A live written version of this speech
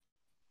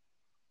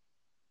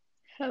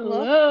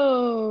Hello?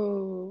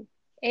 Hello.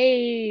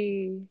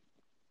 Hey.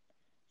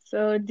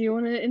 So, do you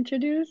want to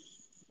introduce?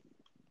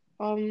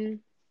 Um,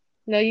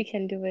 no, you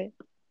can do it.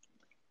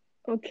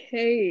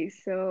 Okay,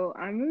 so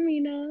I'm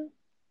Amina,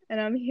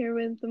 and I'm here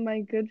with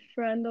my good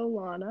friend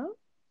Alana,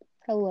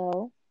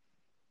 Hello.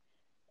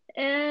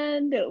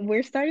 and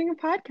we're starting a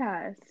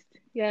podcast.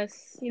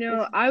 Yes,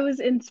 this I was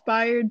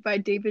inspired by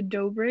David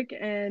Dobrik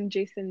and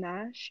Jason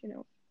Nash.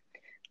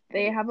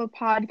 They have a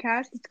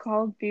podcast. It's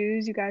called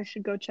Views. You guys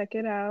should go check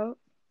it out.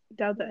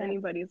 Doubt that yeah,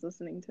 anybody's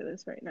listening to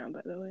this right now, by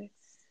the way.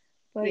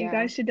 But you yeah,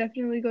 guys should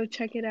definitely go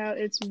check it out.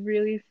 It's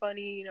really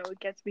funny. It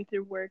gets me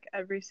through work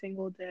every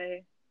single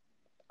day.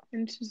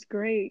 And it's just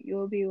great.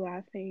 You'll be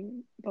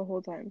laughing the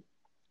whole time.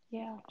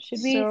 yeah. Should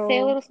we say a So,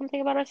 little something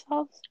about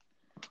ourselves?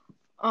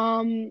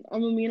 I'm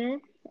Amina.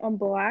 I'm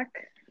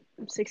black.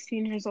 I'm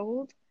 16 years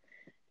old.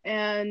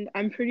 And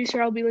I'm pretty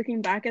sure I'll be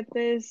looking back at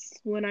this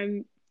when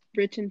I'm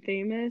rich and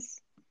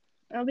famous.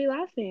 I'll be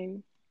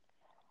laughing.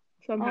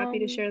 So I'm happy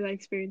to Um, share that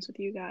experience with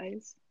you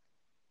guys.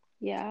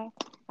 yeah.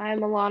 I'm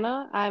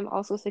Alana. I'm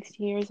also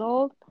 16 years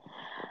old,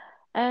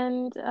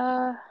 and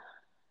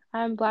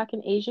I'm Black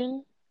and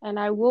Asian, and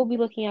I will be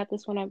looking at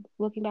this when I'm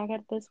looking back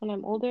at this when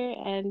I'm older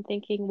and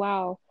thinking,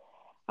 "Wow,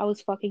 I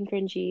was fucking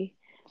cringy."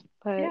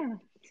 But Yeah, yeah,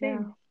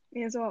 same.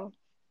 Me as well.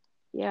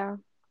 yeah.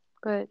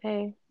 But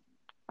hey,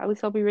 at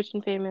least I'll be rich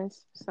and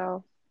famous.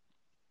 So,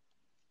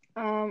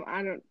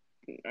 I don't.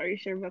 Are you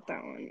sure about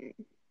that one?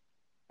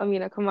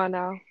 Amina, come on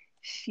now.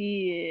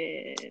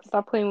 Shit.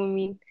 Stop playing with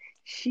me.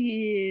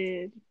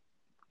 Shit.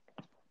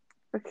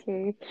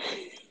 Okay.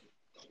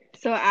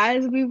 So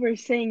as we were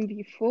saying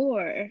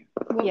before,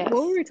 what were Yes.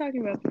 we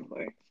talking about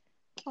before?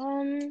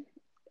 Um,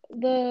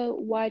 the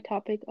wide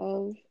topic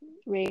of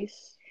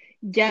race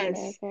in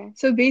Yes. America.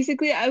 So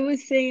basically, I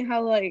was saying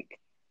how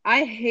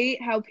I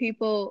hate how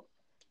people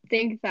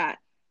think that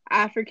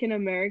African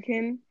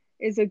American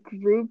is a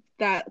group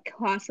that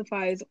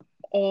classifies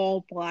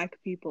all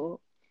black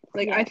people.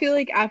 Like I feel Yes.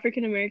 like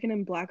African American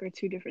and black are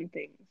two different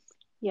things.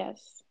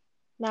 Yes.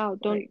 Now,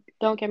 don't Like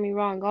don't get me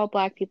wrong. All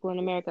black people in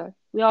America,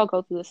 we all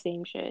go through the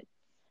same shit.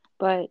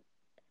 But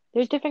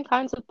there's different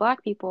kinds of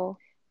black people.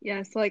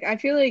 yes, like I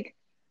feel like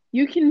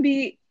you can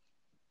be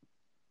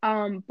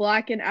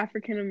black and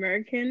African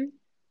American,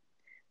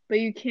 but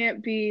you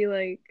can't be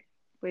like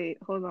wait,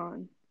 hold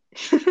on.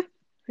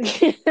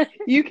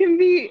 You can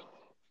be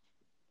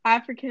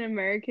African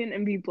American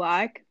and be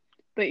black,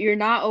 but you're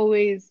not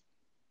always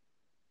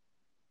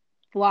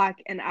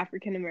black and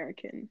African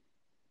American.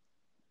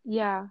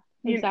 Yeah.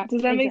 Does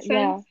that make sense?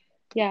 Yeah.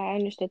 Yeah, I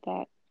understood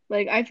that.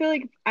 Like I feel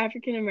like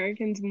African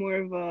American's more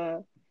of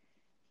a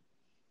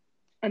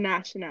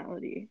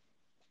nationality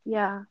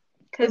Yeah. It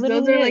because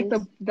those literally are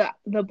like is.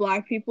 the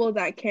black people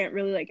that can't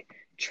really like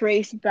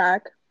trace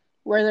back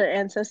where their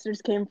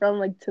ancestors came from,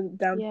 like to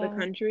down to the Yeah.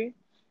 country.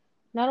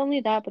 Not only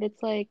that, but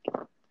it's like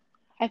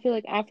I feel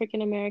like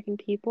African American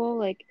people,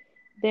 like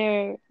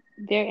their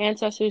their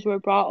ancestors were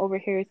brought over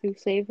here through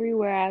slavery,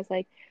 whereas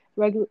like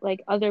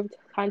other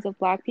kinds of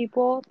black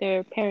people,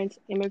 their parents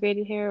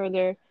immigrated here or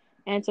their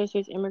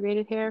ancestors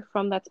immigrated here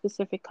from that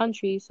specific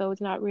country. So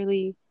it's not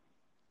really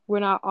we're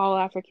not all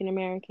African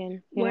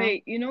American, you know?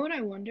 Wait, you know what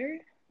I wonder?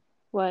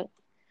 What?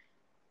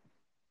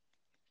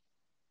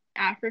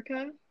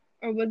 Africa,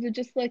 or was it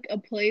just like a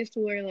place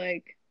where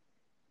like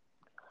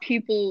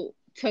people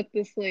took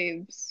the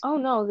slaves? Oh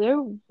no, there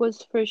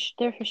for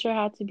sure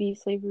had to be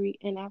slavery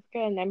in Africa,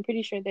 and I'm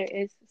pretty sure there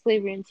is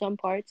slavery in some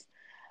parts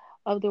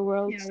of the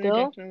world Yeah, there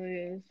still. definitely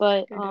is.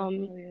 But There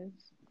definitely is.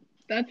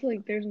 That's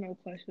like, there's no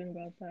question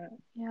about that.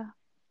 yeah,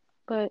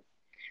 but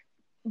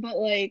But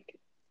like,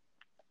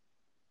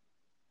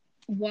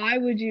 why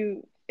would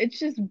you? It's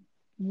just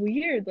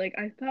weird. Like,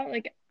 I thought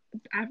like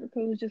Africa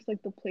was just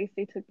like the place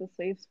they took the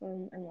slaves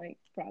from and like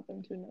brought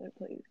them to another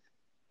place.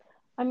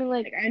 I mean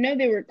like Like, I know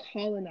they were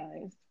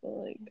colonized, but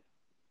like,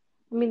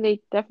 I mean,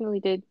 they definitely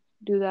did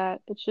do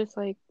that. It's just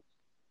like,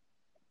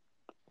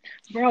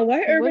 bro, what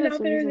what Urban is the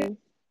Outfitters?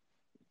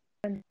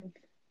 reason?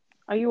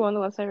 Are you on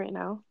the website right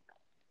now?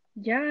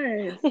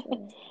 Yes,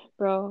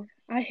 Bro,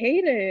 I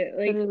hate it.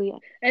 Like, literally.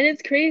 and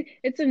it's crazy.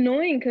 It's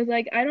annoying because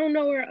like I don't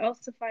know where else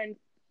to find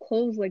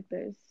clothes like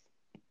this.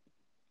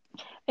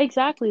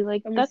 Exactly.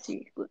 Like, Let me that's,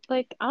 see.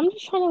 like, I'm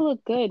just trying to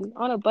look good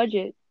on a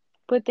budget,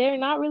 but they're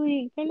not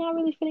really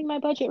fitting my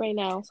budget right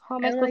now. So how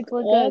am I And supposed like to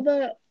look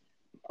good?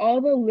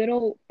 all the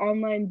little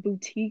online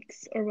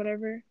boutiques or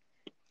whatever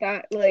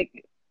that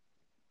like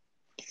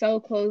sell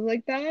clothes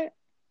like that,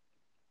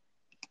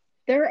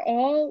 they're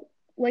all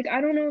like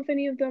I don't know if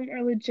any of them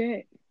are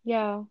legit.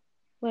 Yeah.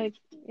 Like,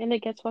 and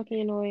it gets fucking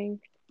annoying.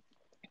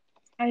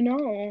 I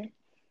know.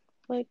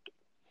 Like,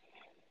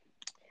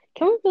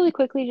 can we really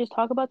quickly just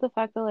talk about the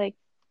fact that, like,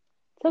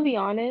 to be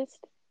honest,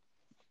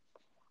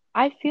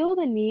 I feel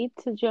the need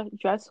to just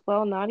dress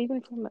well, not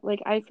even for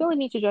like I feel the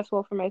need to dress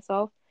well for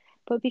myself,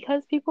 but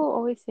because people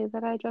always say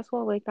that I dress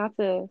well, like not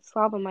to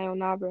slob on my own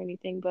knob or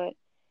anything, but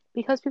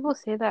because people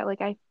say that,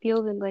 like I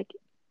feel the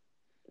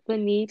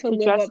need To to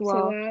live dress up to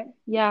well. that.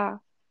 Yeah,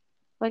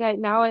 Like I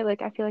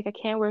feel like I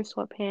can't wear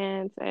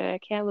sweatpants and I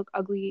can't look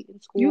ugly in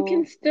You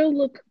can school. still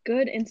look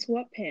good in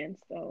sweatpants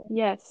though.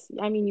 Yes,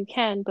 I mean you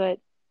can, but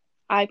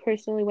I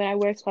personally when I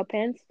wear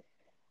sweatpants,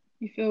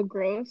 You feel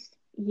gross.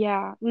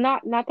 yeah,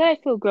 not that I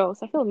feel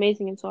gross. I feel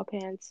amazing in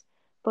sweatpants,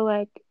 but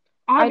like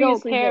I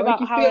don't Obviously, care but like about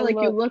you how I feel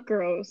like you look. look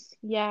gross.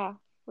 Yeah,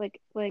 like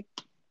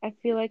I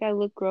feel like I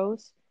look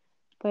gross,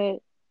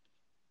 but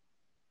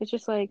it's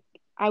just like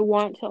I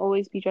want to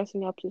always be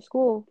dressing up to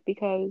school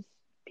because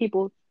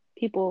people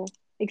people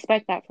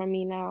expect that from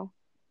me now.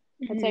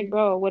 It's like, Hmm.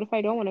 bro, what if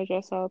I don't want to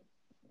dress up?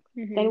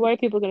 Then Hmm. what are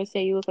people gonna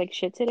say? You look like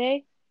shit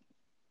today?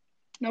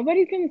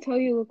 Nobody's gonna tell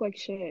you look like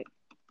shit.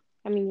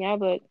 I mean, yeah,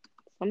 but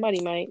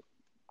somebody might.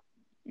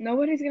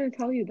 Nobody's gonna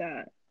tell you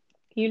that.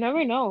 You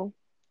never know.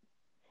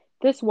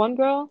 This one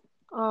girl,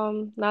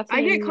 not to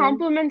I name get names,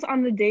 compliments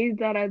on the days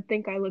that I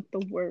think I look the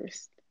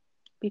worst.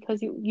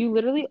 because you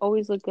literally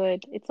always look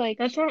good. It's like,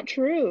 That's not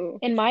true.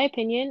 in my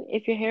opinion,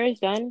 if your hair is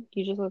done,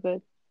 you just look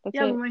good. That's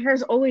Yeah, but it. my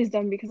hair's always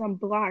done because I'm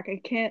black. I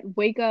can't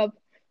wake up,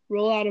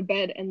 roll out of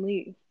bed, and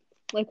leave.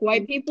 Like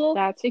white people,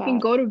 That's they can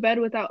facts. go to bed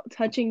without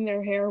touching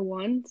their hair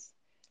once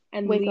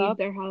and Wake leave up.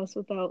 their house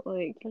without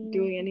like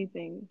doing mm,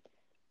 anything.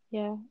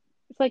 Yeah.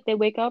 It's like they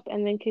wake up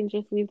and then can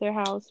just leave their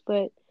house,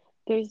 but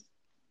there's,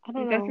 I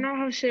don't Like that's know. not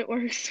how shit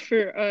works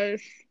for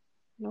us.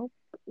 Nope,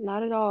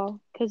 not at all.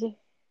 Because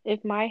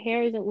if my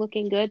hair isn't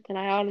looking good, then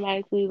I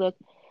automatically look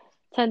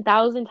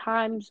 10,000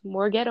 times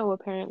more ghetto,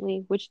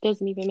 apparently, which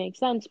doesn't even make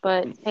sense,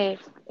 but hey,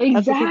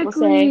 that's what people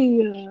say.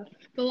 Exactly.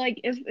 But like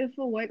if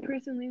a white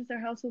person leaves their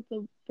house with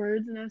a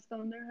bird's nest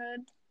on their head,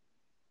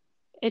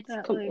 It's,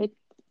 that com- like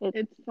it,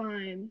 it's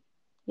fine.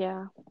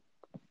 yeah,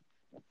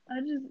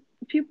 I just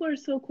people are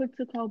so quick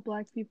to call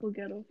black people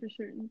ghetto for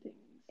certain things.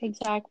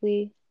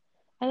 exactly.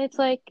 And it's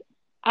like,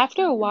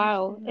 after I a don't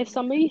while, if understand.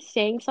 somebody's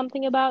saying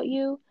something about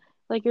you,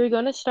 like you're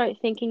gonna start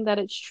thinking that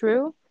it's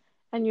true,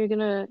 and you're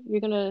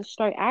gonna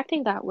start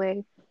acting that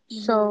way. Hmm.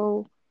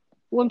 So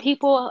when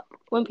people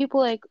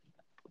like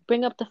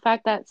bring up the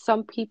fact that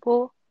some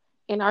people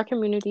in our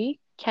community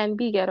can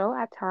be ghetto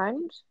at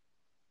times,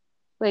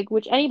 like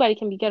which anybody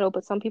can be ghetto,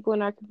 but some people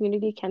in our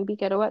community can be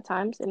ghetto at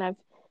times,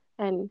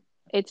 and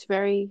it's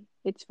very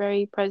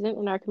present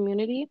in our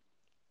community.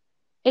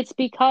 It's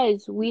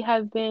because we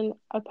have been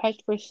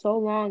oppressed for so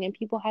long and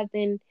people have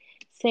been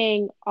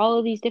saying all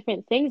of these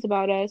different things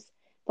about us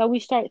that we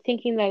start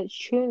thinking that it's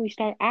true and we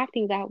start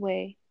acting that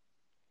way.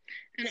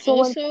 And So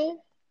when,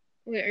 also,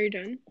 wait, are you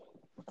done?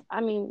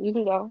 I mean, you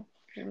can go.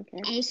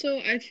 Okay. Also,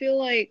 I feel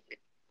like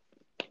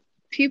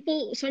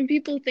some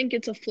people think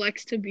it's a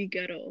flex to be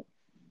ghetto.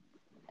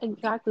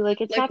 Exactly.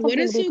 Like it's Like, not what something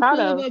to is be so proud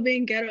cool of. about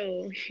being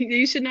ghetto?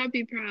 You should not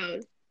be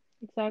proud.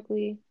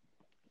 Exactly.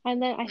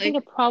 And then I think a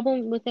Like,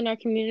 problem within our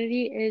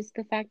community is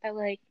the fact that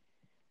like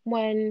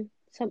when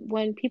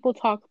people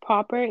talk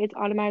proper, it's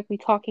automatically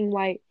talking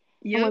white.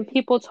 And when yep,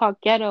 people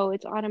talk ghetto,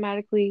 it's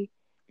automatically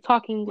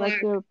talking like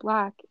black. they're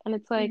black. And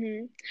it's like,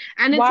 Hmm.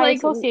 And it's why like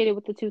associate it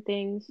with the two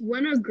things?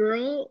 when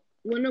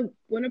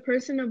a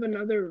person of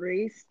another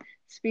race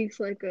speaks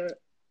like a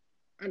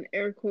an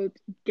air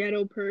quotes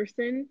ghetto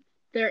person,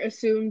 they're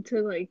assumed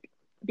to like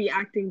be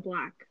acting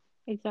black.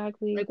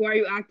 Exactly. Like, why are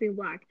you acting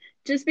black?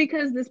 Just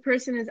because this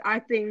person is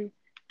acting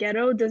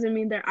ghetto doesn't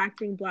mean they're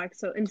acting black.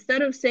 So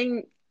instead of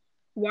saying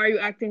why are you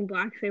acting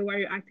black, say why are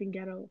you acting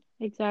ghetto?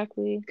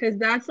 Exactly. Because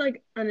that's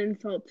like an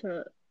insult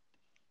to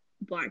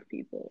black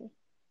people.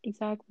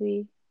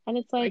 Exactly. And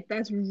it's like, Like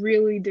that's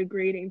really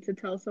degrading to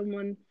tell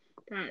someone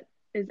that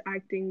is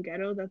acting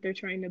ghetto that they're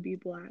trying to be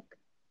black.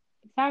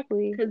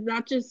 exactly. Because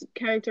that just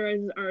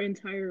characterizes our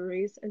entire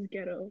race as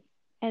ghetto.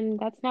 And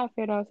that's not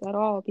fair to us at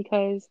all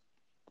because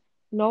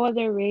no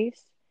other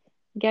race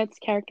gets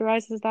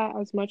characterized as that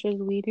as much as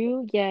we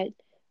do. Yet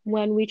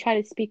when we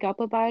try to speak up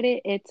about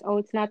it, it's, oh,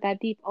 it's not that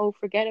deep. Oh,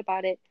 forget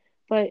about it.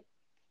 But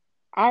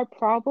our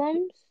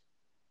problems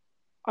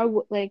are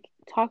like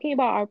talking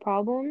about our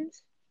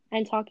problems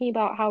and talking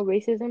about how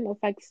racism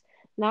affects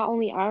not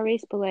only our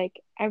race, but like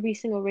every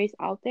single race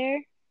out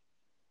there.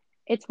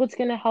 It's what's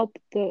gonna help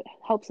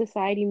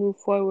society move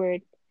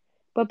forward.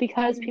 But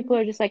because people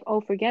Hmm. are just like,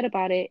 oh, forget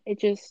about it, it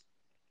just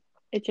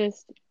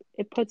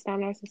it puts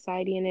down our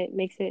society and it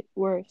makes it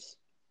worse.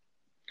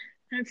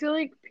 I feel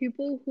like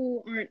people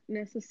who aren't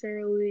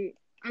necessarily,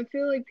 I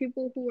feel like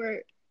people who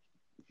are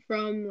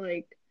from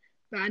like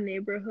bad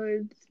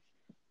neighborhoods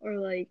or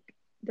like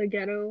the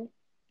ghetto,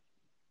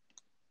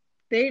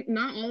 they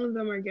not all of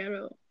them are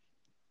ghetto.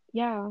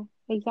 Yeah,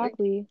 Like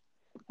exactly.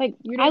 Like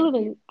you I don't, live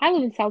in I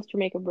live in South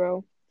Jamaica,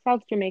 bro.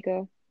 South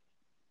Jamaica.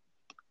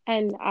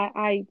 And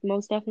I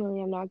most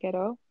definitely am not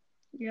ghetto.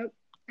 yep.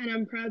 And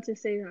I'm proud to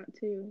say that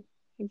too.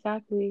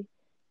 Exactly.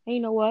 And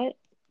you know what?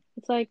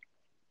 It's like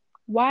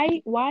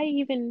why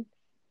even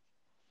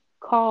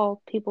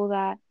call people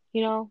that,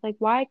 like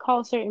why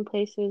call certain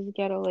places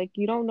ghetto? Like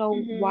you don't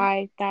know Hmm.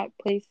 why that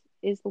place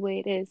is the way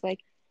it is. Like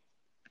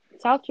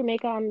South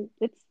Jamaica,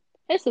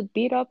 it's a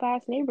beat up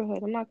ass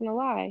neighborhood. I'm not gonna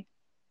lie.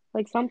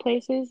 Like some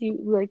places you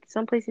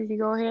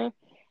go here,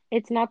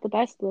 it's not the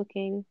best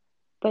looking,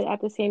 but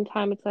at the same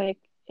time, it's like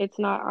it's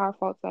not our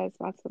fault that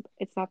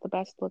it's not the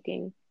best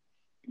looking,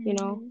 you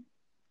know? Hmm.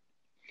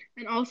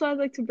 And also, I'd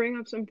like to bring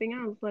up something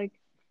else. Like,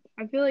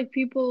 I feel like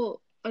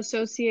people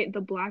associate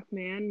the black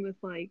man with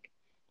like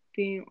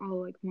being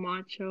all like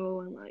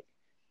macho and like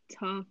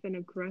tough and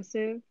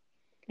aggressive.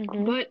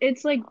 Mhm. But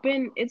it's like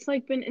been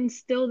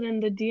instilled in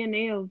the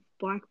DNA of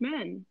black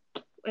men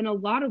and a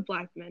lot of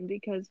black men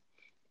because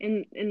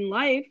in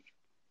life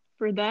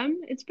for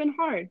them it's been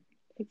hard.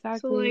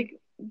 So Exactly. like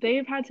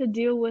they've had to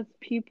deal with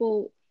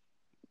people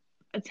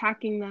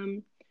attacking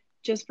them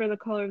just for the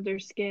color of their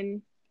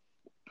skin,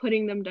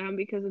 putting them down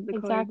because of the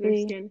color of their Exactly.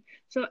 skin.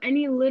 So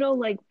any little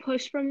like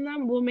push from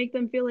them will make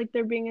them feel like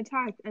they're being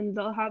attacked and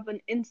they'll have an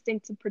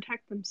instinct to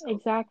protect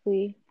themselves.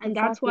 Exactly. And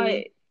that's Exactly.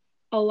 why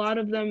a lot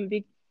of them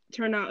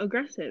turn out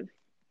aggressive.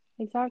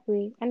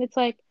 Exactly. And it's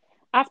like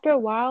after a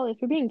while,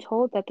 if you're being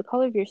told that the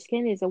color of your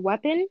skin is a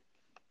weapon,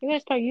 you're gonna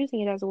start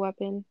using it as a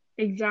weapon.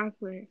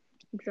 Exactly.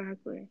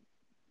 Exactly.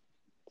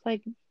 It's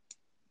like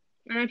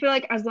And I feel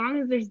like as long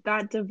as there's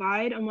that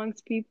divide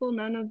amongst people,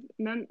 no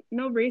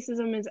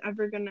racism is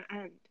ever gonna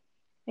end.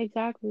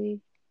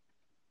 exactly.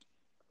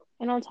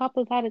 And on top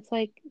of that, it's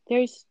like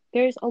there's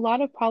a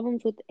lot of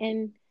problems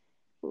within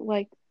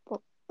like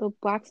the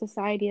black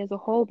society as a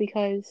whole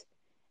because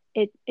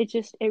it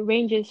just it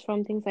ranges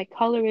from things like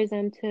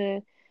colorism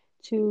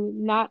to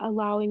not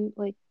allowing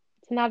like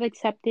to not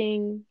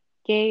accepting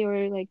gay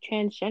or like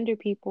transgender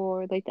people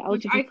or like the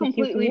Which I LGBTQ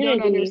completely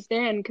don't community.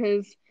 understand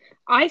because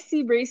I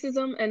see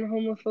racism and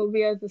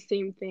homophobia as the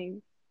same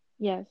thing.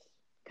 Yes.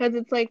 Because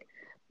it's like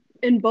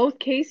in both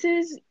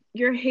cases,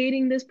 you're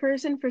hating this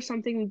person for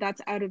something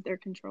that's out of their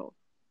control.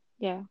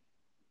 Yeah.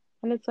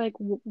 And it's like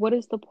what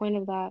is the point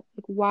of that?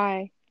 Like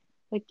why?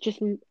 Like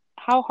just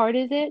how hard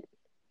is it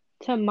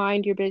to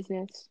mind your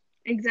business?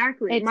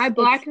 Exactly. My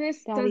It's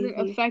blackness that doesn't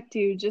easy. affect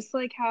you, just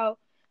like how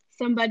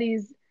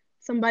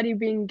somebody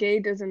being gay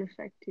doesn't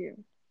affect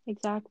you.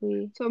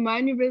 Exactly. So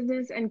mind your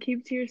business and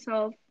keep to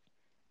yourself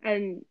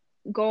and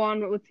go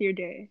on with your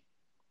day.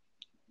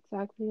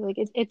 Exactly. Like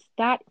it's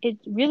that it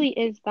really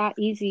is that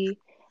easy.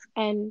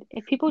 And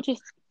if people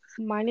just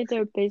minded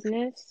their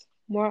business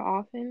more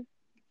often,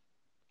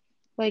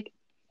 like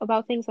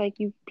about things like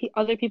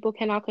other people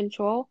cannot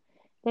control,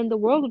 then the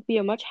world would be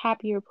a much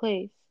happier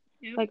place.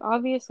 Yep. Like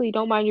obviously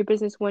don't mind your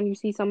business when you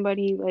see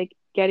somebody like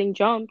getting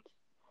jumped.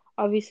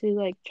 Obviously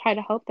like try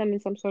to help them in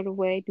some sort of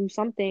way, do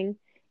something,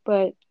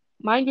 but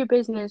mind your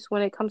business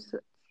when it comes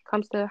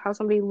to how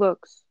somebody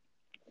looks.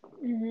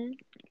 Hmm.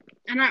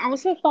 And I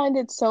also find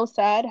it so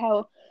sad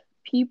how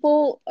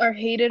people are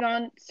hated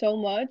on so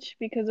much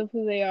because of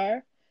who they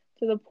are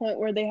to the point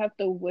where they have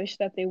to wish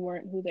that they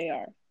weren't who they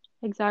are.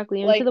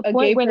 Exactly. And to Like the a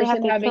point gay where they have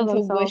person to kill having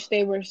to themselves. wish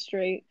they were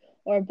straight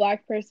or a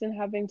black person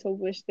having to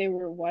wish they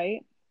were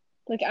white.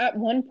 Like at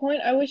one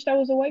point, I wished I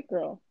was a white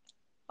girl.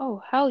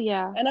 Oh, hell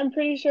yeah. And I'm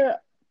pretty sure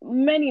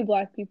many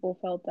black people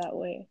felt that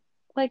way.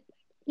 Like,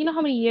 you know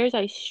how many years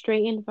I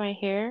straightened my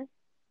hair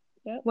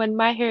Yep. when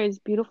my hair is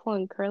beautiful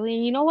and curly?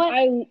 And you know what?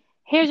 I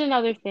Here's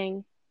another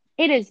thing.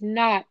 It is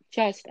not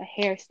just a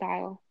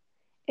hairstyle.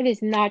 It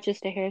is not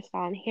just a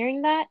hairstyle. And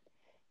hearing that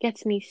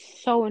gets me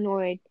so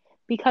annoyed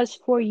because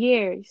for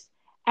years,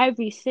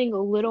 every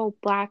single little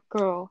black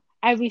girl,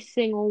 every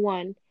single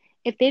one,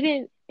 if they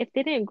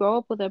didn't grow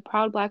up with a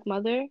proud black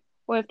mother,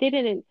 or if they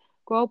didn't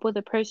grow up with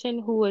a person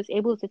who was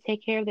able to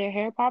take care of their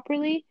hair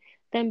properly,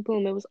 then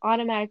boom, it was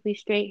automatically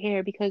straight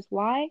hair because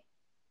why?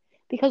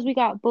 Because we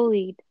got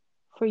bullied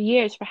for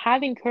years for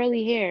having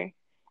curly hair,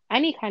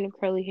 any kind of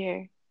curly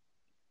hair.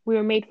 We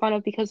were made fun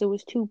of because it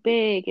was too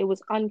big, it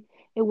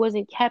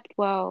wasn't kept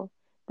well,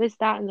 this,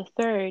 that, and the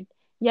third.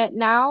 Yet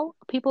now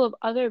people of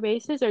other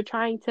races are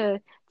trying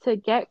to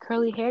get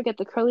curly hair, get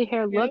the curly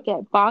hair look, Yep.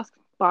 get box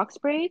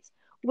braids.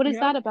 What is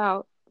that Yep.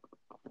 about?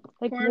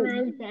 Like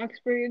Cornrows, box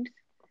braids,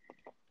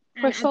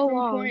 for and at so some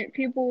long. point,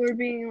 people were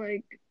being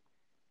like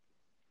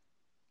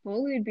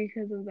bullied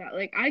because of that.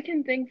 Like I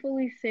can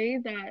thankfully say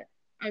that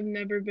I've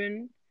never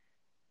been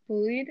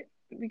bullied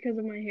because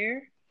of my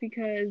hair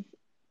because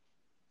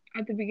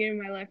at the beginning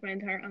of my life, my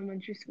entire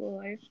elementary school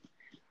life,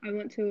 I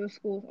went to a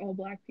school with all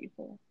black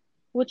people.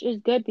 Which is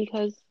good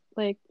because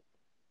like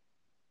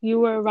you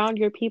were around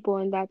your people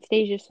in that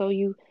stage, so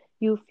you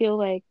feel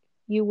like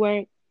you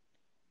weren't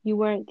you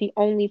weren't the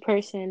only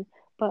person.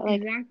 But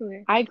like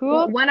Exactly. I grew Well,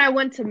 up, when I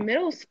went to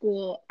middle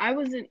school, I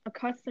wasn't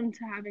accustomed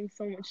to having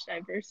so much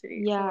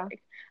diversity. So yeah,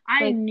 like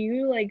I like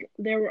knew like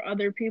there were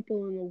other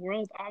people in the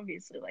world,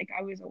 obviously. Like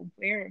I was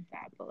aware of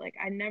that, but like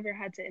I never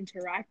had to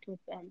interact with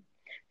them.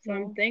 So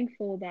I'm yeah,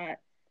 thankful that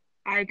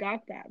I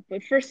got that.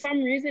 But for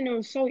some reason it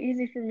was so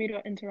easy for me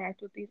to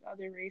interact with these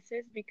other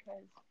races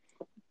because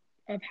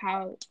of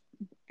how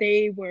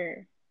they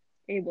were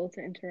able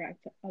to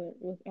interact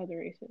with other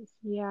races.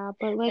 yeah,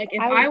 but like Like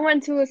if I I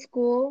went to a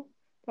school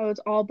that was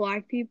all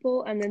black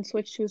people and then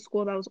switched to a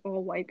school that was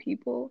all white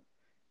people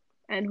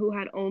and who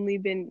had only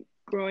been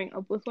growing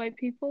up with white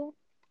people,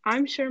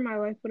 I'm sure my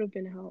life would have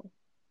been hell.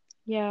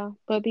 yeah,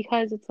 but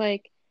because it's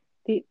like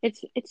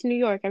it's New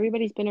York.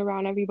 Everybody's been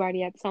around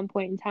everybody at some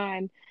point in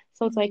time.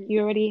 So it's like Hmm. you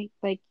already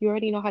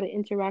know how to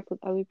interact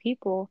with other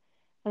people.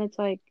 And it's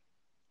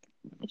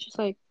just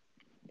like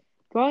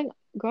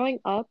growing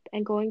up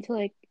and going to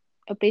like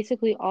a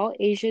basically all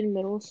Asian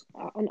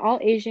an all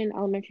Asian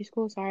elementary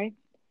school, sorry.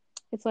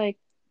 It's like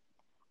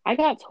I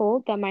got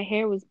told that my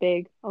hair was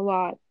big a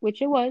lot,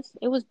 which it was.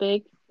 It was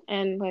big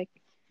and like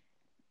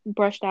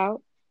brushed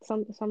out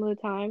some of the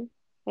time.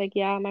 Like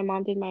yeah, my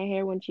mom did my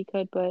hair when she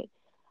could, but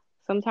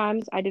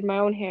sometimes I did my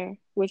own hair,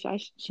 which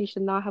she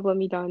should not have let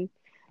me done.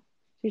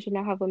 She should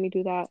not have let me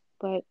do that.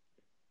 But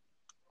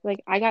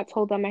like I got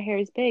told that my hair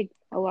is big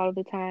a lot of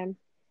the time,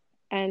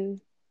 and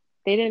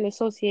they didn't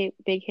associate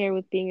big hair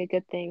with being a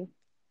good thing.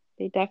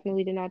 They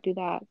definitely did not do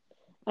that.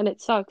 And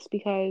it sucks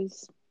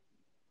because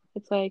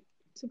it's like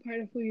It's a part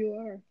of who you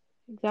are.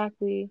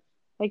 exactly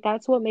like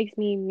that's what makes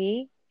me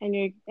me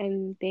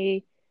and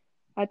they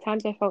at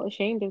times I felt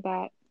ashamed of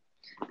that.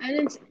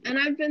 And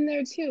I've been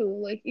there too.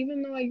 Like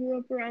even though I grew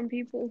up around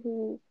people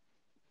who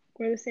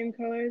were the same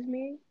color as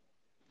me,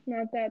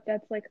 not that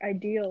that's like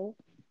ideal.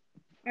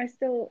 I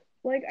still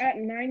like at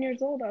 9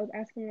 years old, I was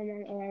asking my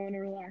mom, "Oh, I want to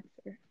relax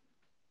her."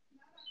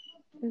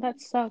 And that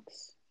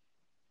sucks.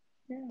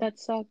 Yeah. That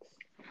sucks.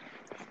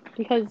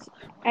 Because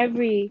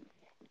every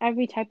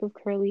every type of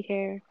curly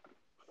hair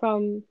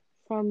from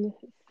from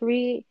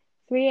 3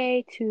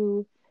 3A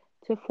to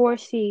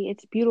 4C,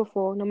 it's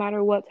beautiful no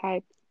matter what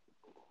type,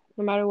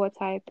 no matter what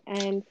type.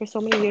 And for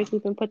so many years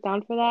we've been put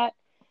down for that.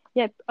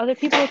 Yet other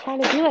people are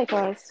trying to be like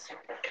us.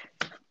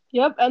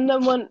 Yep. And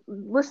then when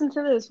listen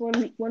to this,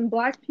 when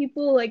black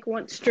people like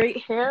want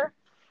straight hair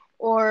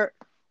or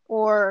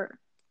or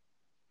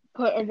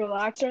put a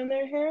relaxer in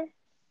their hair,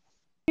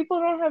 people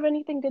don't have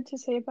anything good to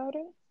say about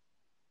it.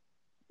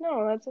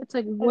 No, It's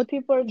like that's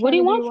people are what trying do to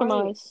you be want from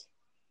white. us?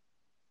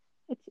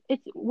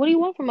 It's what do you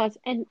want from us?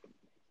 And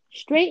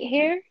straight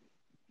hair,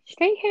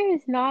 straight hair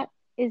is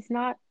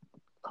not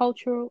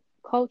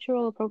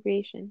cultural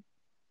appropriation.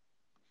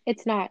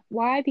 It's not.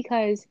 Why?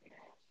 Because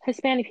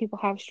Hispanic people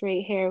have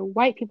straight hair,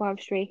 white people have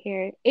straight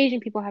hair, Asian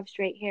people have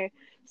straight hair.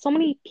 So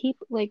many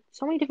people, like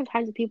so many different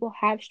kinds of people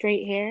have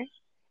straight hair.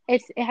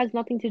 It has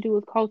nothing to do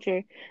with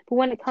culture. But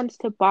when it comes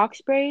to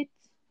box braids,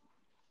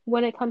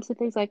 when it comes to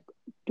things like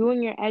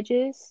doing your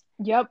edges,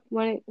 Yep,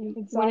 when it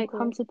exactly.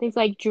 comes to things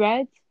like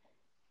dreads,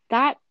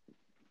 that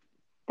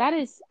that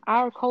is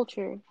our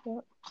culture.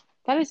 Yep,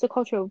 That is the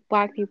culture of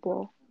black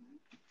people.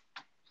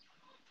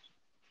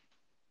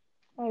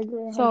 I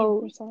agree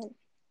So 100%.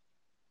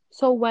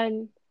 so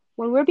when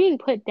we're being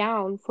put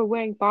down for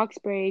wearing box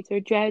braids or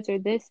dreads or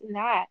this and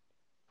that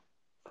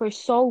for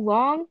so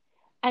long,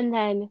 and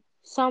then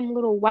some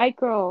little white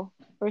girl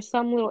or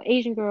some little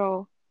Asian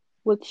girl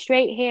with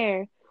straight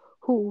hair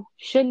who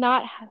should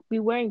not be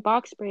wearing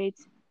box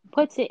braids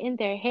puts it in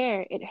their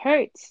hair, it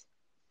hurts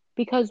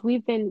because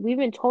we've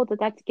been told that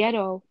that's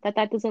ghetto, that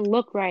that doesn't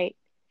look right,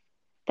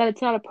 that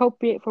it's not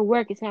appropriate for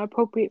work, it's not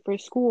appropriate for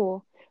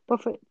school.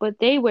 But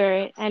they wear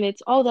it and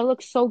it's oh that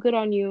looks so good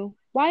on you.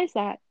 Why is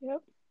that?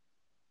 Yep,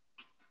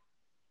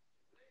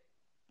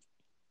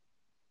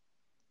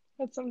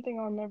 that's something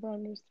I'll never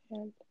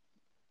understand.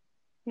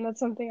 And that's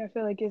something I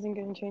feel like isn't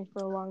going to change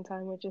for a long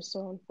time, which is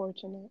so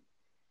unfortunate.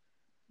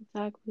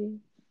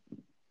 Exactly.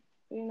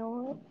 But you know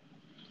what?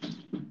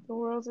 The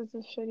world is a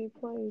shitty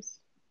place.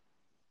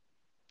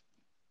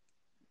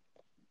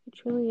 It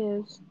truly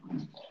is.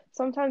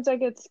 Sometimes I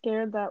get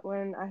scared that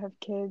when I have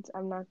kids,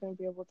 I'm not going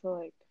to be able to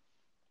like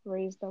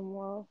raise them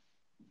well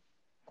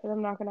because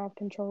I'm not going to have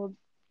control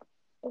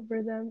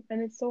over them.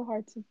 And it's so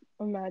hard to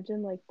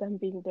imagine like them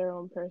being their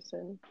own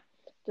person.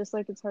 Just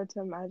like it's hard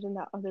to imagine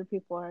that other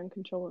people are in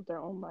control of their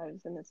own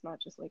lives and it's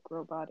not just like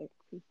robotic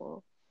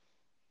people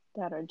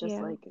that are just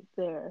Yeah. like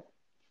there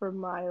for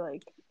my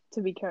like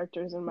to be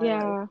characters in my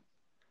life. Yeah.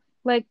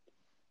 Like,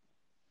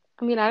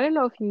 I mean, I don't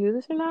know if you knew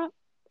this or not,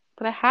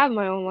 but I have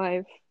my own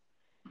life,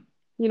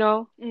 you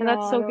know? And No,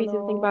 that's I so don't crazy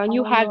to think know. about. And I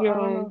you don't have know. your I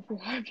don't know own. if you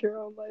have your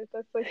own life.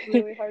 That's like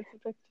really hard to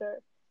picture.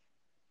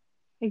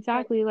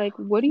 Like, Exactly. Like,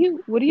 what do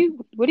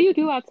you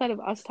do outside of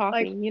us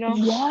like talking, you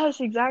know? yes,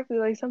 exactly.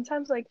 Like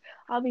sometimes like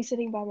I'll be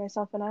sitting by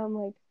myself and I'm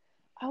like,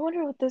 I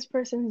wonder what this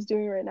person is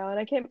doing right now, and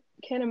I can't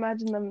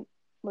imagine them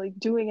like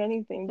doing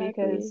anything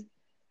because Exactly.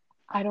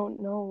 I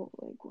don't know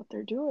like what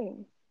they're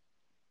doing.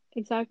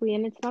 Exactly.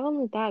 And it's not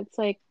only that, it's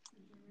like,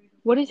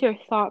 what is your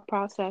thought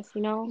process,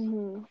 you know?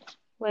 Hmm.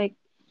 Like,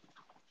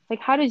 like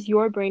how does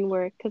your brain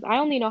work? Because I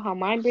only know how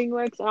my brain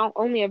works, and I'll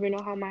only ever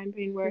know how my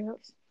brain Yep.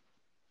 works.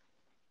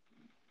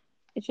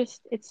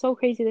 It's so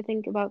crazy to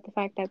think about the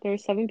fact that there are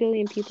 7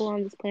 billion people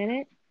on this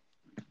planet,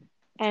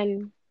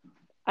 and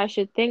I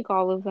should think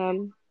all of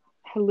them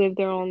have lived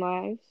their own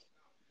lives.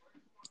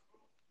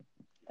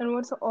 And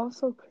what's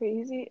also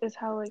crazy is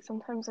how like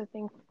sometimes I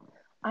think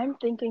I'm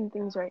thinking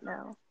things right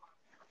now,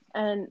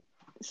 and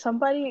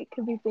somebody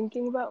could be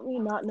thinking about me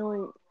not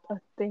knowing a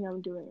thing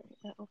I'm doing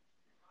right now.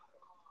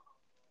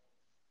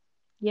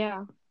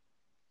 Yeah,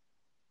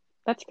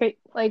 that's great.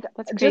 Like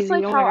That's just crazy.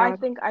 like Oh my how I God.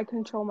 think I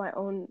control my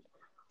own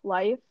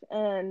life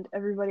and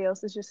everybody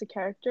else is just a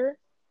character.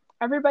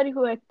 everybody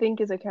who I think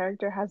is a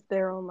character has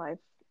their own life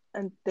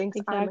and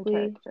thinks I'm a Exactly.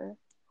 character.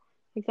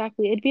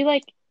 Exactly. It'd be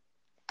like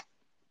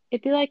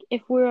if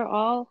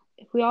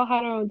we all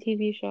had our own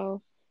TV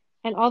show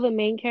and all the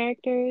main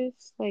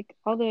characters, like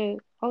all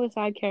the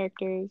side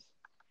characters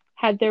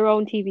had their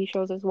own TV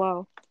shows as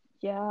well.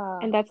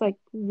 Yeah. And that's like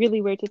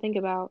really weird to think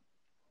about.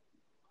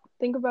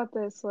 Think about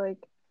this.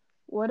 Like,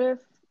 what if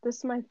this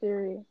is my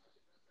theory?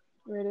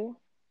 Ready?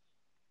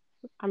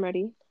 I'm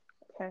ready.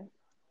 Okay.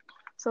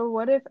 So,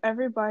 what if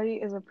everybody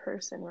is a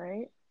person,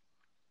 right?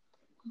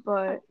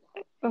 But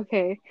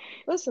Okay.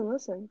 listen,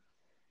 listen.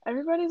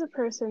 Everybody's a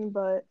person,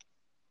 but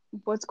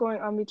what's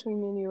going on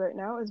between me and you right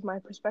now is my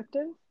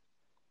perspective.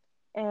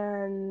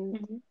 And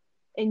Hmm.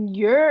 in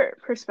your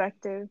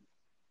perspective,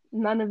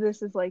 none of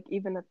this is like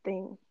even a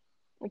thing.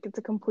 Like, it's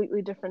a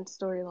completely different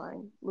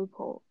storyline,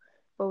 loophole,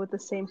 but with the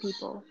same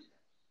people.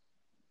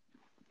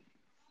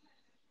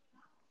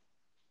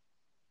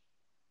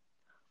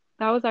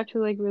 That was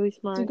actually like really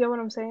Do you smart. get what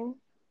I'm saying?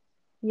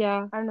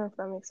 Yeah, I don't know if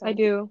that makes I sense.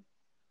 do.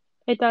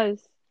 It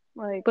does.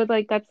 Like, But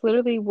like that's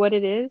literally what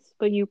it is,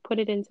 but you put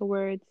it into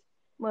words.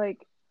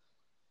 like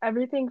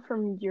everything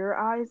from your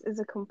eyes is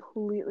a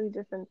completely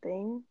different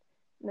thing,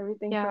 and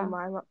everything from Yeah.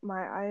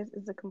 my eyes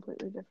is a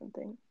completely different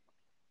thing.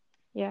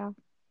 Yeah.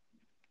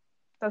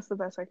 That's the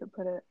best I could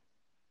put it.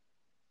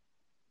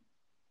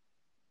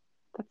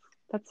 That's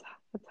that's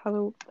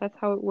that's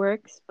how it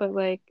works, but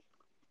like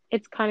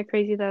it's kind of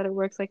crazy that it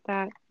works like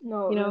that.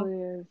 No, it You know?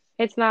 really is.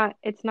 It's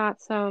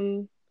not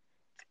some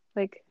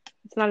like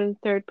it's not in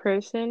third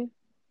person.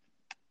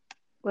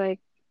 Like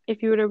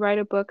if you were to write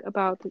a book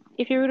about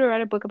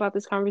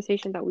this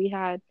conversation that we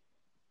had,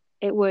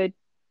 it would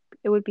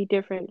it would be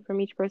different from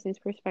each person's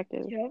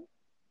perspective. Yep.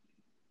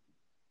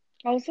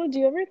 Also, do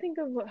you ever think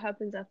of what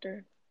happens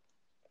after?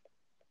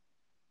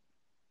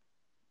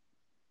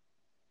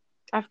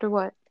 After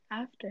what?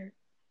 After?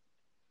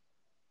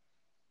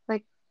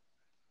 Like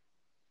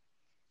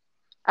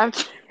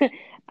after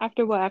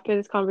after what? After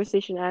this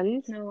conversation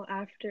ends? No,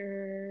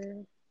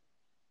 after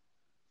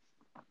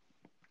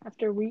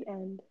we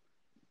end.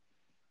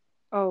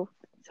 Oh,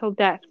 so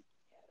death,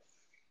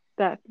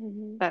 death,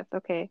 Hmm. death.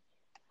 Okay.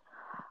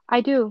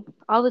 I do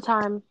all the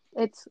time.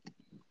 It's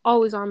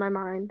always on my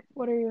mind.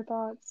 What are your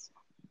thoughts?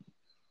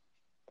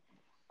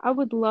 I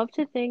would love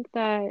to think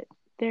that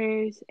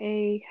there's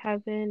a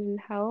heaven and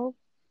hell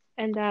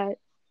and that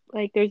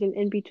like there's an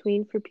in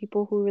between for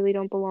people who really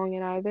don't belong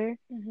in either.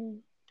 Hmm.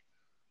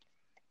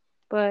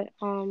 But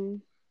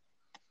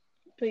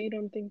But you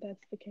don't think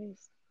that's the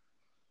case?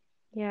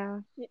 yeah.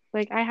 Yeah.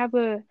 Like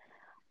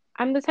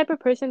I'm the type of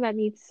person that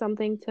needs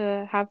something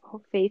to have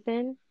faith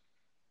in,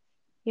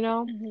 you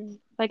know? Hmm.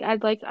 Like I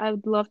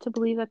would love to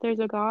believe that there's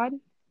a God.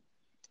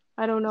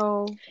 I don't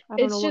know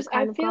It's what just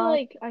I kind of feel God.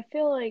 like I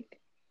feel like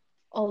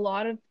a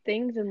lot of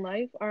things in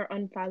life are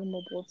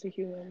unfathomable to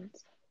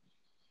humans.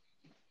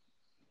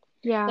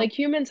 Yeah, Like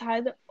humans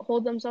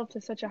hold themselves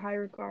to such a high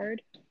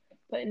regard,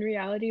 but in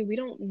reality, we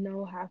don't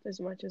know half as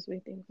much as we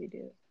think we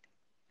do.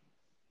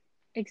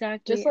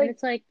 exactly. Just And like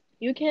it's like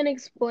you can't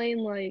explain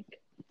like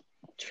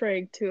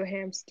trig to a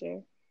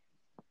hamster.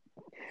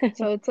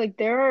 So it's like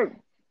there are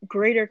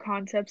greater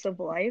concepts of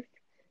life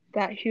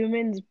that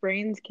humans'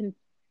 brains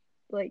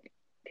like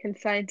can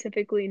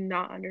scientifically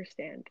not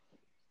understand.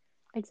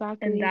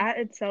 And exactly. that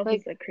itself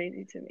is Like like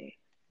crazy to me.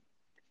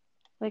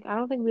 I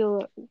don't think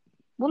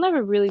we'll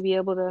never really be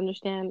able to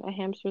understand a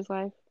hamster's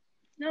life.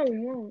 No, we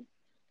won't.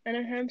 And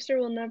a hamster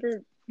will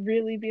never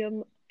really be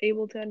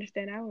able to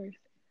understand ours.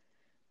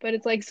 But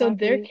it's like, so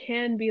there Exactly.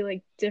 can be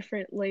like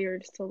different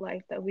layers to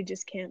life that we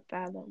just can't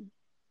fathom.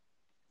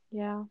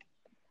 Yeah.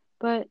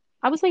 But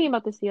I was thinking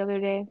about this the other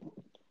day.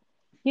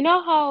 You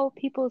know how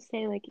people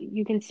say like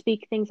you can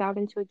speak things out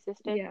into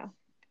existence? Yeah.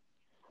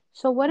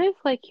 So what if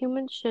like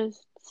humans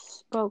just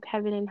spoke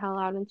heaven and hell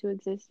out into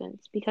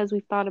existence because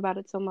we've thought about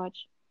it so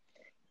much,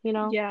 you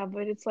know? Yeah,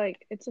 but it's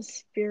like, it's a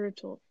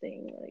spiritual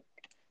thing. Like,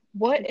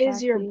 what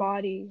is your Exactly.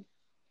 body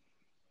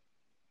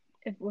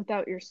if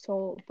without your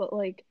soul? But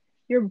like,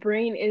 your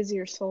brain is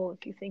your soul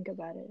if you think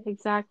about it.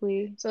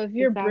 Exactly. So if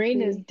your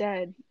brain is Exactly.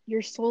 dead,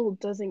 your soul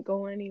doesn't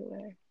go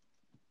anywhere.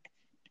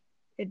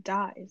 It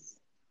dies,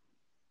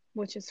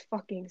 which is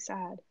fucking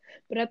sad.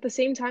 But at the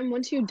same time,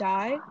 once you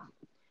die,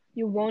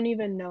 you won't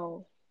even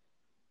know,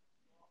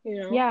 you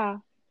know? Yeah.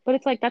 But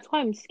it's like that's why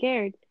I'm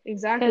scared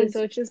Exactly.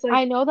 So because it's just like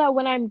I know that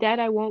when I'm dead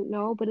I won't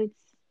know, but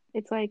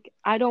it's like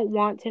I don't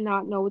want to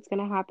not know what's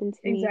gonna happen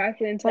to me.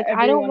 exactly into Like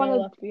I don't everyone I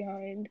want to, left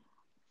behind.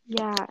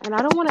 yeah, and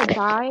I don't want to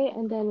die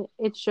and then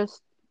it's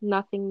just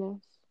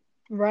nothingness.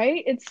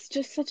 Right? It's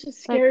just such a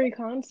Like scary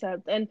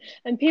concept. And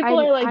people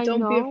are like, I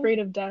don't be know afraid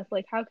of death.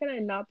 Like, how can I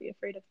not be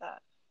afraid of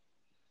that?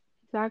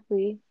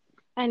 exactly,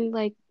 and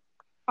like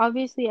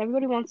obviously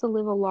everybody wants to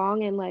live a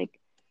long and like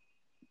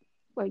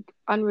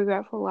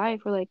unregretful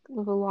life or like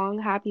live a long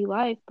happy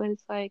life, but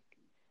it's like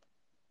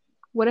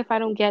what if I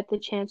don't get the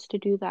chance to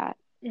do that?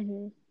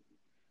 Hmm.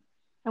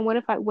 And what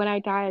if when I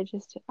die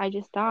I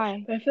just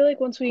die? But I feel like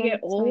once we Then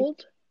get it's like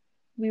old,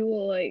 we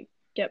will like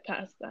get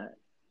past that.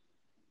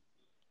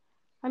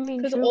 I mean,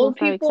 Because true, old if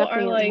they're people are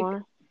accepting it like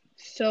more.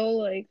 so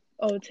like,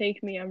 oh,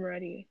 take me, I'm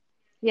ready.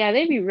 Yeah,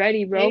 they'd be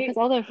ready, bro, because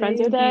all their friends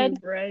They are be dead.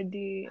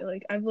 ready.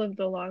 Like I've lived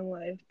a long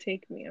life.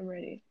 Take me, I'm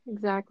ready.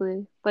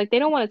 Exactly. Like they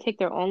don't want to take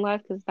their own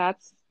life because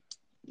That's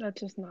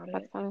just not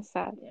that's it. kind of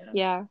sad. Yeah.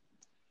 Yeah,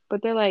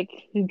 but they're like,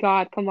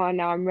 God, come on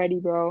now, I'm ready,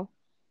 bro.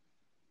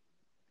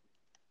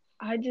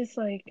 I just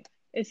like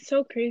it's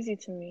so crazy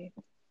to me.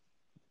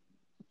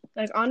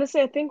 Like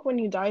honestly, I think when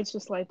you die, it's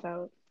just lights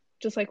out,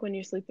 just like when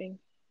you're sleeping.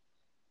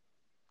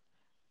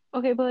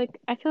 Okay, but like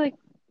I feel like,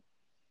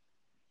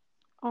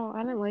 oh, I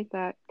didn't like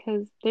that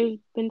because there's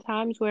been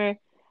times where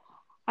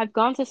I've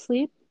gone to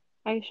sleep,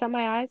 I shut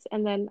my eyes,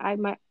 and then I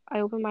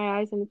open my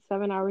eyes and it's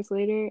 7 hours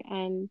later,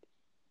 and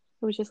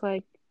it was just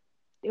like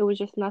it was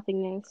just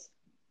nothingness.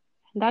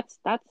 And that's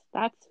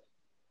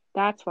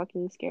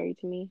fucking scary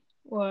to me.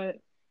 What?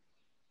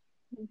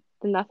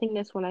 The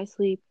nothingness when I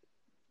sleep,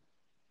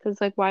 because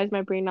like why is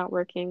my brain not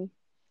working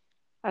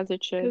as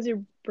it should? Because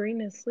your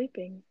brain is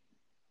sleeping.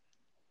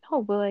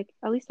 No, but like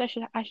at least I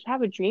should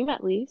have a dream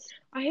at least.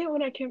 I hate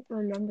when I can't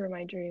remember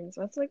my dreams.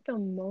 That's like the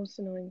most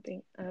annoying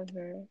thing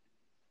ever.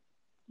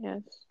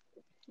 Yes,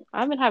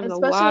 I've been having a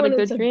Especially lot when of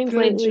it's good a dreams good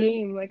lately.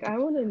 dream. Like I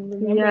want to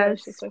remember that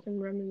shit Yes. so I can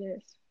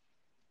reminisce.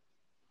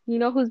 You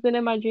know who's been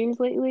in my dreams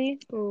lately?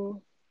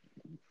 Oh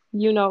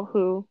You know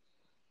who.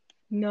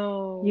 You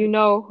no,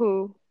 know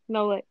who.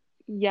 No, like,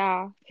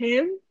 yeah.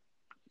 him,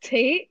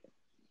 Tate.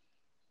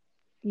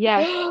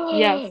 Yes,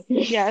 yes,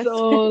 You're yes.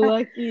 so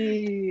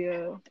lucky.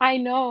 I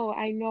know,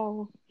 I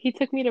know. He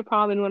took me to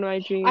prom in one of my I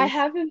dreams.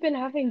 haven't been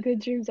having good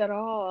dreams at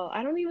all.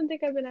 I don't even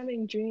think I've been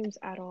having dreams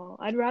at all.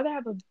 I'd rather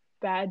have a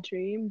bad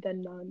dream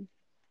than none.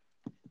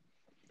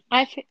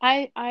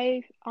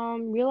 I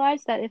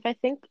realized that if I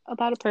think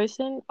about a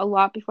person a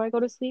lot before I go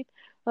to sleep,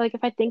 or like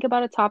if I think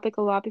about a topic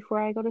a lot before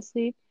I go to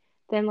sleep,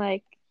 then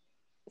like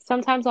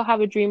sometimes I'll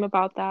have a dream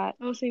about that.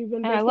 Oh, so you've been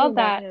And I thinking love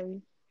about that.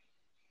 him.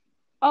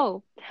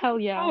 Oh, hell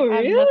yeah. Oh, I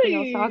have nothing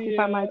else to really?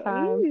 occupy my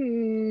time.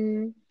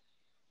 Mm.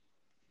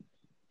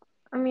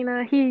 I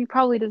mean, he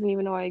probably doesn't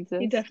even know I He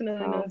exist.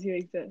 definitely So, knows you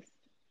exist.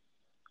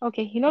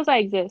 okay, he knows I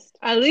exist.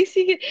 At least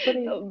he But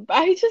can.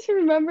 I just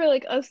remember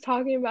like us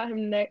talking about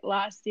him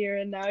last year,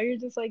 and now you're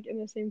just like in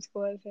the same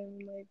school as him.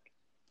 Like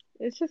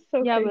it's just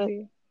so yeah, but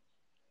crazy.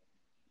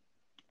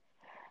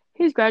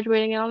 he's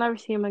graduating and I'll never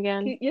see him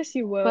again. Yes,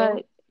 you will.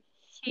 But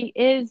he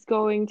is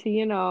going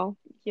to,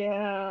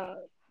 Yeah,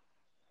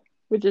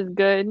 which is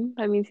good.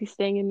 That means he's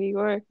staying in New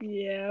York.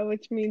 yeah.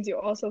 Which means you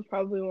also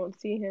probably won't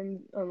see him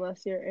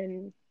unless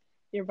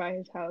you're by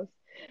his house.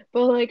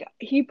 But like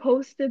he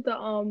posted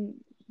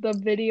the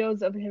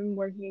videos of him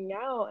working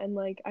out, and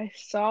like I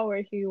saw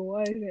where he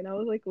was, and I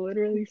was like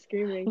literally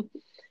screaming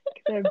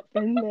because I've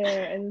been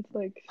there, and it's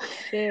like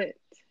shit.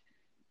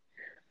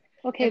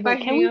 Okay, If I but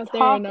can hang we out there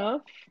talk?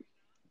 enough,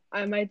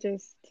 I might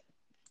just.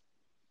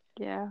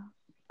 Yeah.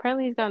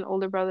 Apparently he's got an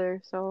older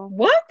brother, so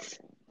What?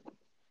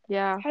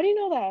 yeah. How do you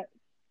know that?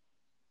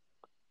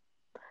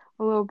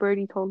 A little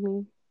birdie told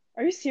me.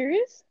 Are you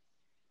serious?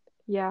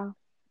 Yeah.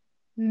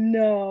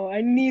 No,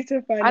 I need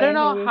to find I don't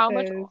out know who this how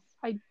much is.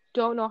 I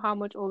don't know how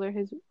much older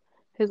his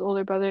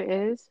older brother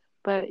is,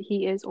 but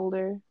he is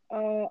older.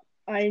 Uh,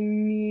 I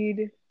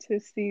need to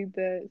see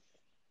this.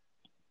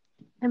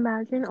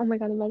 Imagine, oh my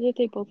God, imagine if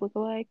they both look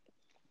alike.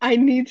 I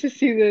need to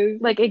see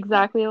this. Like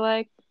exactly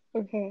alike.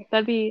 Okay,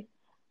 That'd be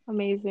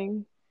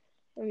amazing.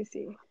 let me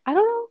see. I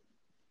don't know.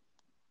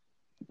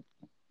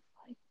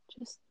 Like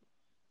just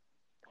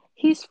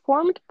he's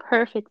formed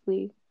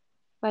perfectly,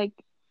 like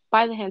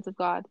by the hands of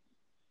God.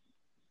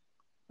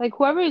 Like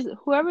whoever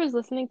is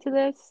listening to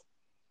this,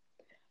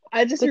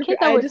 the kid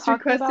that I we're just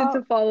talking requested to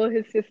about, follow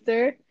his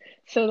sister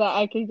so that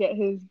I could get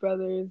his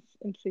brother's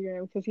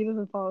Instagram because he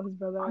doesn't follow his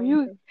brother or are you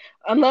anything.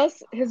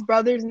 Unless his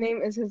brother's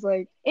name is his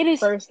like it is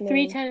first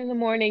name. 3:10 in the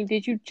morning.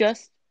 Did you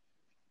just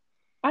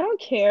I don't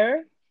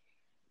care.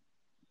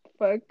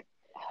 Fuck.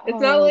 It's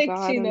not Oh like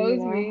God, she knows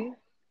Amina. me.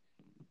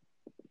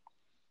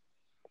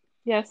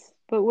 Yes,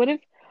 but what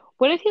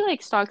if he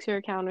like stalks your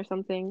account or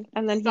something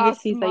and then he just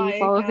Stalks sees that my you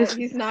follow account. his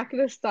He's not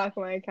gonna stalk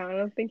my account. I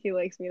don't think he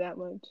likes me that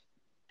much.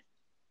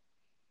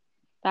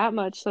 that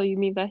much, so you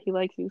mean that he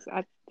likes you.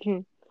 So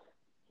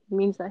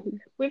means that he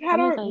We've that had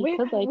means our that he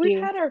could like we've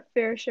you. had our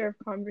fair share of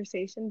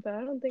conversations, but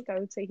I don't think I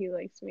would say he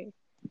likes me.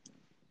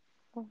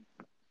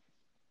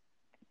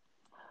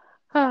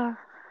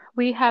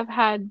 We have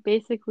had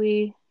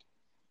basically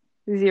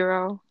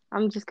zero.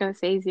 I'm just gonna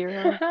say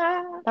zero. It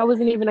That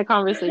wasn't even a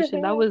conversation. was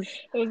an That was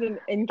this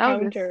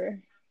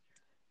encounter.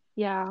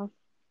 yeah,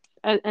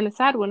 and a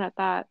sad one at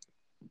that.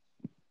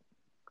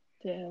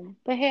 Damn.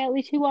 But hey, at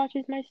least he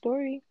watches my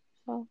story.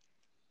 So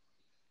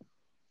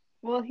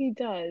Well, he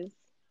does.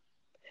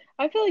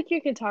 I feel like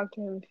you could talk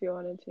to him if you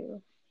wanted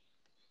to.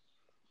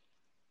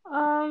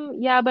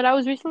 yeah, but I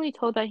was recently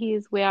told that he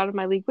is way out of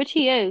my league, which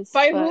he is,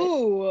 By but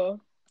who?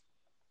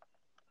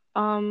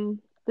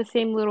 the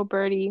same little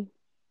birdie.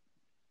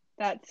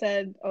 That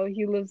said, oh,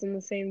 he lives in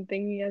the same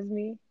thingy as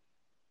me.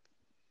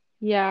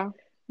 Yeah.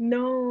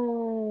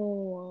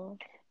 No.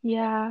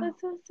 Yeah.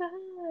 That's so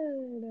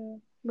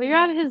sad. But you're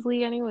out of his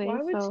league anyway,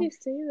 Why would so. she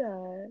say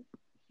that?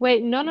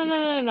 Wait, no, no, no,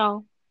 no, no,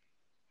 no.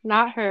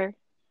 Not her.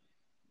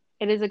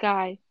 It is a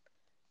guy.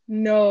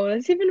 No,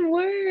 that's even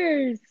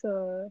worse.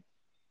 Do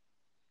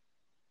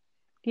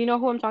you know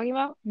who I'm talking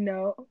about?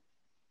 No.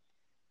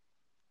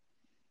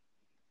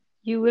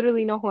 You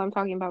literally know who I'm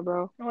talking about,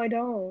 bro. No, I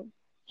don't.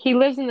 He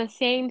lives in the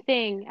same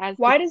thing as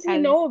the Why does he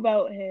as know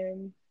about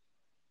him?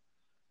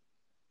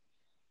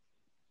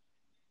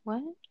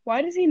 what?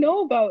 Why does he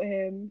know about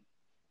him?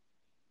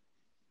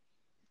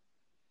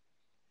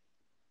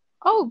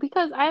 Oh,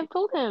 because I have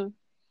told him.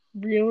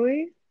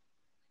 Really?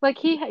 Like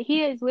he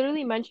has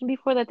literally mentioned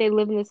before that they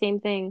live in the same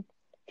thing.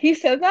 He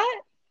said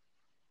that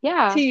to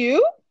Yeah.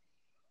 you?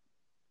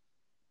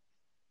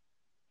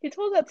 He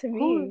told that to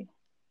Who? me.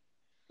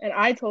 And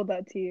I told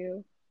that to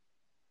you.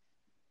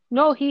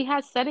 No, he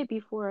has said it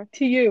before.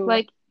 To you.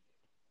 Like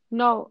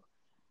no,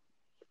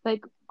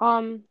 like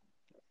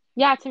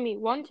yeah, to me,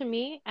 one to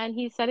me, and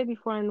he said it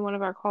before in one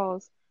of our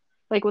calls,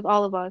 like with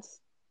all of us.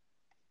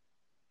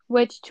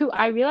 Which too,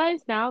 I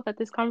realize now that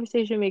this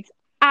conversation makes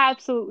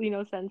absolutely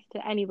no sense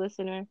to any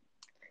listener.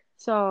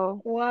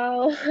 So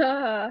Well,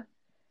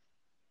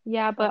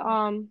 yeah, but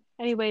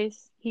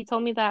anyways, he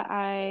told me that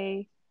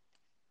I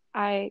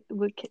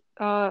would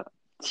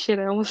shit,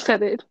 I almost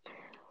said it.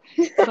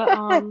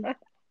 But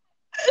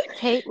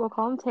Tate, we'll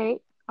call him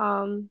Tate.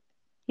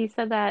 He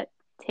said that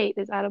Tate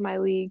is out of my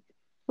league,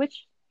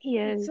 which he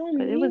That's is, so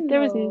but mean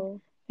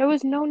though. there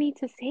was no need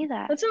to say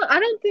that. That's not, I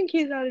don't think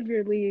he's out of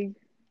your league.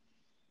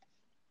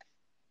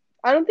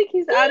 I don't think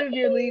he's out of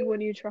your league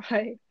when you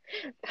try.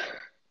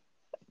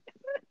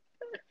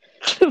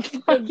 Fuck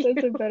That's you.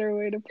 a better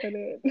way to put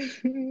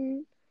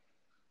it.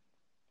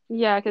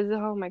 Yeah, because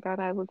oh my God,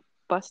 I look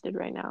busted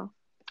right now.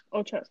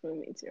 Oh, trust me,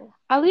 me too.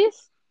 At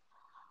least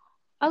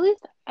at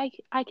least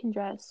I can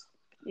dress.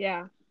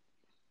 Yeah,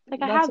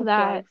 Like I that's have a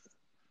that. flex.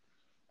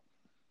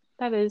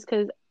 That is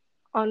because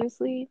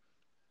honestly,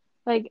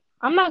 like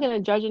I'm not gonna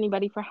judge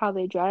anybody for how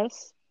they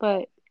dress,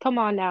 but come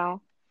on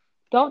now.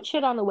 Don't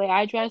shit on the way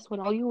I dress when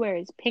all you wear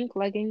is pink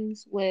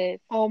leggings with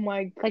Oh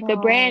my like the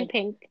brand God.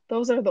 pink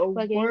Those are the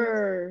leggings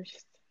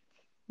worst.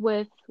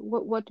 with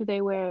what do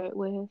they wear it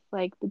with?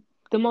 Like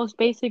the most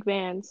basic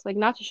Vans. Like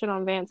not to shit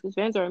on Vans because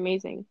Vans are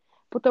amazing.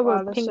 But there were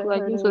Wow, that pink shit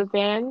leggings hurted. with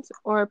Vans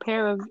or a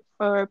pair of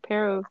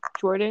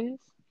Jordans,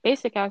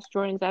 basic ass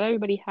Jordans that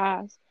everybody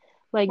has,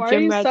 like Why are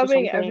gym you rats or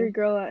subbing every something.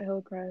 girl at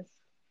Hillcrest?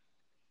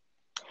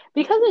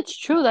 Because it's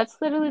true. That's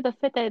literally the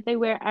fit that they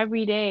wear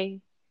every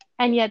day,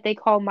 and yet they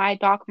call my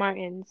Doc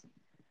Martens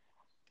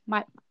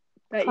my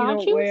That you clown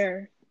don't shoes.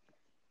 wear?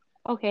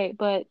 Okay,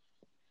 but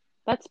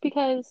that's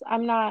because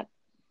I'm not.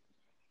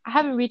 I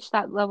haven't reached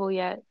that level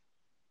yet.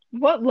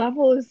 What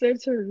level is there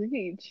to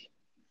reach?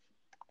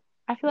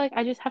 I feel like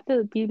I just have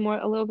to be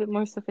a little bit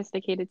more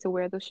sophisticated to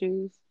wear those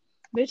shoes.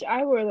 Bitch,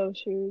 I wear those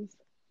shoes.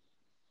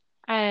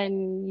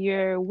 And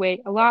you're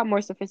way a lot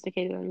more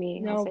sophisticated than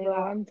me. I'll No, say bro,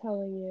 that. I'm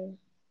telling you.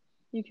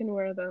 You can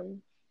wear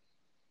them.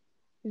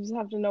 You just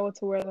have to know what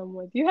to wear them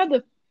with. You have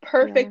the Yeah.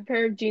 perfect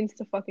pair of jeans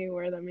to fucking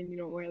wear them and you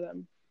don't wear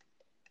them.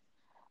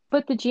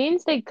 But the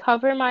jeans they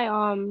cover my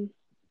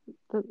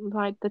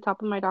the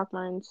top of my Doc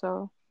Martens,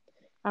 so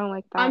I don't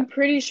like I'm that.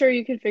 pretty sure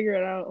you can figure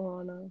it out,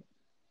 Alana.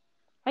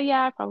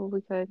 Yeah, I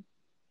probably could.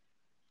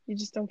 You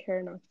just don't care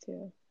enough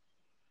to.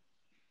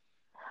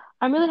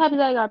 I'm really happy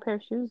that I got a pair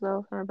of shoes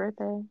though for my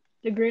birthday.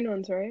 The green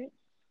ones, right?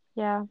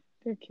 Yeah,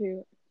 They're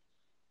cute.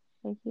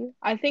 thank you.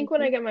 I think Thank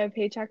when I you. get my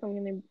paycheck, I'm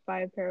gonna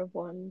buy a pair of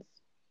ones.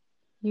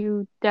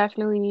 You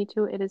definitely need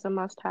to. It is a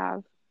must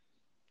have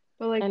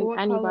But like, in what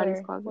anybody's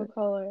color? What closet.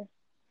 color?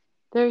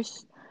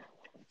 There's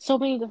so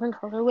many different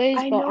colorways,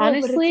 I but know, but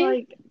it's honestly,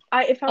 like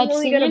I if I'm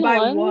only gonna obsidian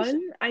buy ones,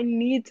 one, I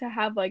need to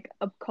have like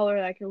a color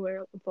that I can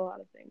wear with a lot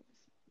of things.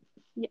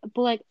 yeah,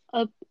 but like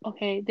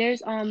okay,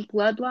 there's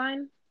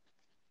Bloodline,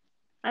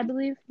 I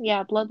believe.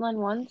 Yeah, Bloodline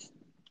ones.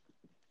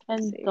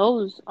 Let's And see.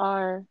 those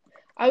are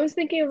I was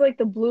thinking of like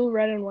the blue,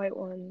 red, and white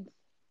ones.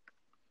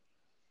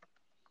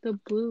 the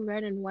blue,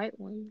 red, and white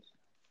ones.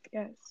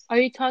 Yes. Are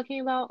you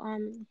talking about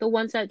the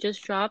ones that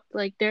just dropped?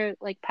 Like they're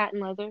like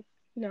patent leather?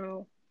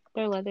 No.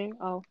 They're leather.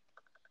 Oh,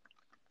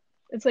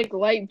 It's like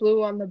light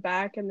blue on the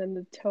back, and then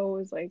the toe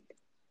is like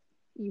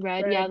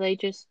red. red. Yeah, they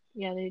just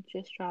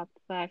dropped,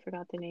 but I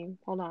forgot the name.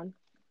 Hold on.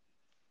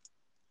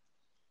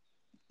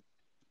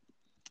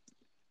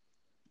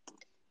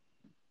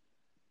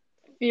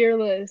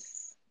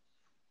 Fearless.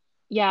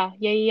 Yeah.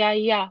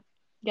 Yeah,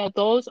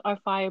 those are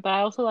fire,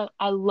 but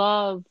I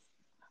love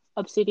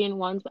obsidian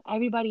ones, but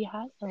everybody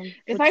has them,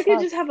 If which I could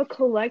just sucks. have a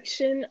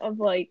collection of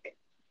like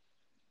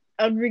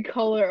every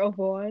color of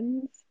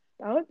ones,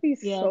 that would be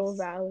so Yes.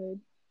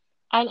 valid.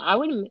 And I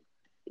wouldn't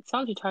it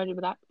sounds retarded,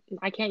 but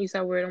I can't use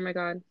that word. Oh my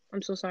God.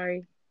 I'm so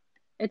sorry.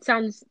 It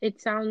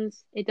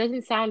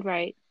doesn't sound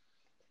right,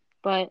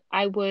 but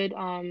I would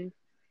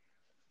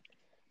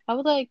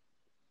like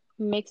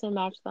mix and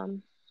match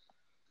them.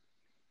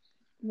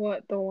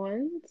 What, the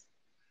ones?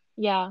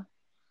 Yeah.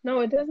 No,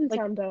 it doesn't Like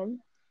sound dumb.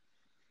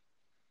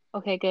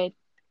 okay, good.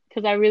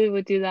 Because I really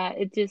would do that.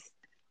 It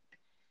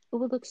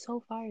would look so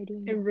fire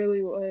doing It that.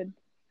 really would.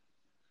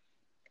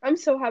 I'm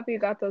so happy you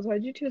got those.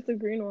 Why'd you choose the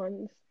green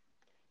ones?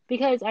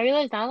 because I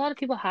realize not a lot of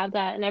people have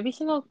that, and every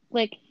single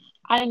like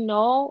I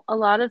know a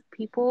lot of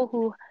people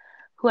who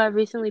have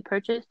recently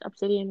purchased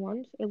Obsidian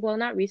ones. Well,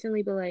 not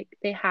recently, but like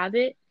they have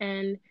it,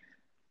 and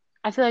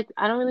I feel like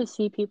I don't really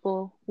see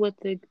people with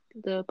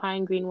the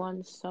pine green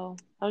ones. So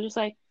I was just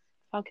like,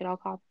 fuck it, I'll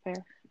cop a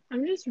pair.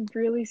 I'm just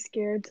really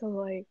scared to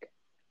like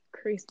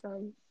crease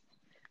them.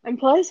 And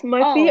plus,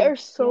 my feet Oh are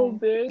so yeah.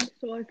 big,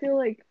 so I feel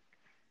like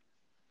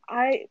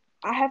I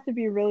have to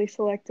be really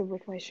selective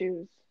with my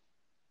shoes.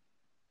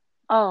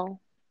 Oh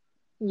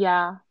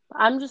yeah.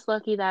 I'm just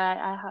lucky that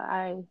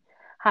I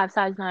have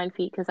size 9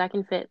 feet because I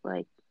can fit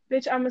like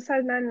Bitch, I'm a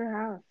size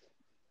 9.5.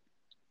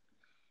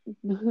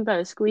 you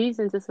better squeeze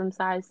into some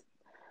size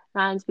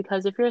nines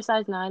because if you're a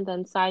size 9,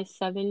 then size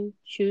 7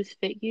 shoes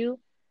fit you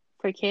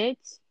for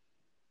kids.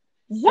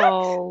 What?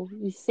 So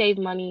you save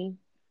money.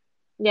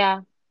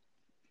 Yeah,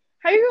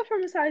 How you go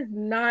from a size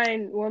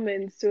 9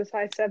 woman's to a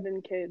size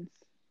 7 kids?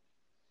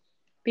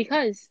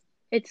 because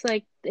it's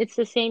like it's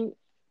the same.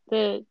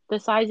 The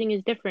sizing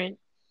is different.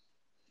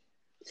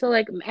 So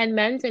like and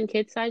men's and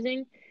kids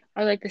sizing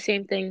are like the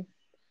same thing.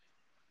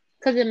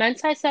 Because the men's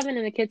size 7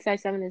 and the kids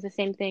size 7 is the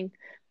same thing,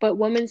 but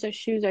women's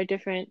shoes are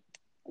different,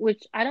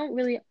 which I don't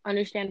really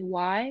understand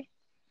why,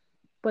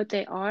 but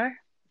they are.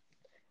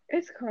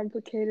 It's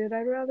complicated.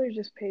 I'd rather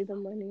just pay the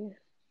money.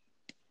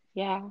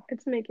 Yeah,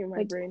 It's making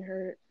my like, brain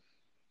hurt.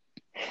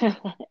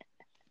 but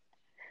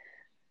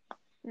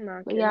I'm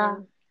not yeah,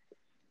 kidding.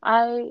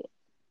 I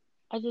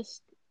I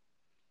just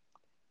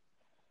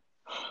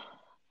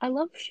I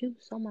love shoes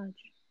so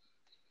much.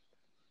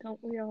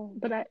 Don't we all?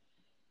 But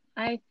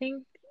I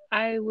think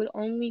I would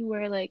only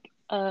wear like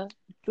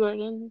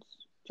Jordans,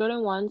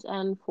 Jordan 1s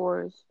and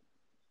 4s.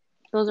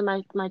 Those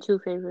are my two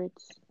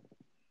favorites.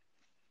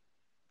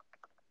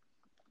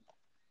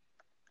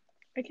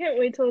 I can't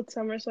wait till it's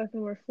summer so I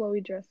can wear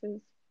flowy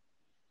dresses.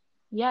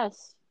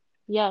 Yes.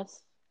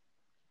 Yes.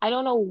 I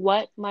don't know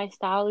what my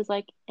style is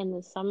like in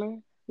the summer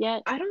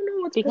yet I don't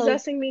know what's because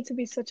possessing me to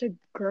be such a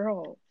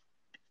girl.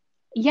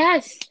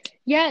 yes.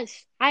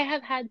 Yes,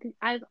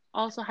 I've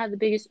also had the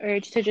biggest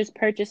urge to just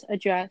purchase a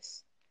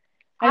dress.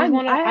 I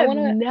I have want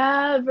to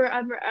never,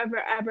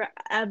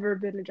 ever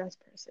been a dress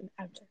person.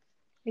 Ever.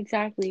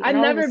 exactly. I've And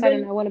all of a never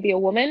sudden been I want to be a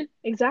woman.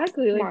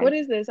 exactly Come like what on.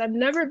 is this? I've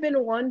never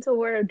been one to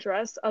wear a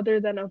dress other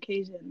than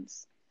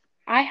occasions.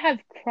 I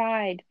have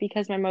cried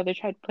because my mother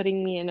tried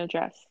putting me in a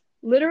dress.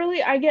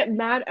 Literally, I get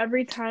mad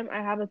every time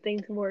I have a thing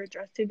to wear a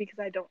dress to because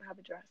I don't have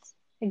a dress.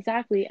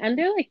 Exactly. And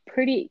they're like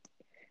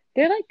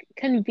they're like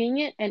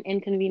convenient and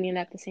inconvenient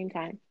at the same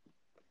time.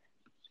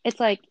 It's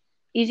like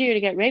easier to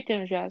get raped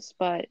in a dress,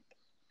 but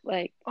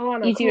like Oh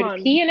no, come easier to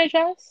on. pee in a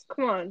dress?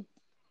 Come on.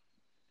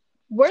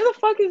 Where the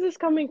fuck is this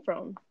coming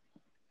from?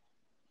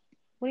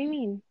 What do you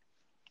mean?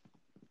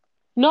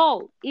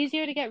 No,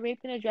 easier to get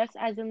raped in a dress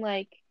as in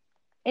like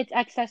it's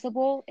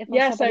accessible if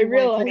Yes, I somebody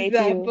wanted to realize rape that,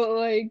 you. but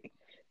like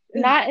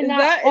Not is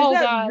oh that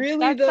God, really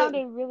that the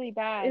sounded really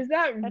bad. is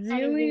that That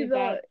sounded really really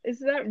bad.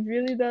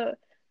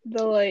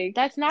 the like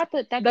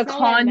the That's not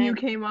what I con you meant.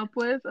 came up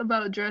with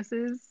about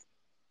dresses?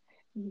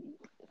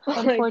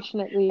 Like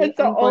Unfortunately, it's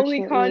the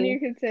only con unfortunately. you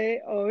could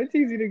say, oh, it's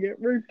easy to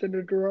get raped in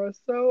a dress,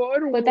 so I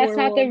don't But want to that's wear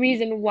not the one.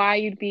 reason why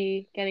you'd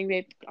be getting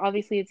raped.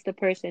 Obviously, it's the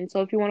person.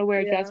 So if you want to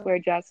Yeah. wear a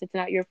dress. It's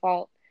not your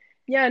fault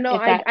Yeah, no,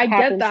 if that I get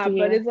happens to that,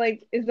 but you. it's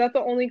like, is that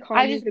the only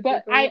con you could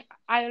think of?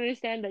 I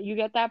understand that you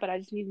get that, but I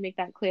just need to make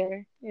that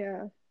clear.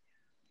 Yeah.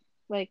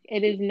 Like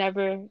it is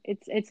never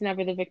it's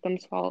never the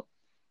victim's fault.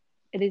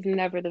 It is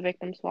never the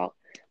victim's fault.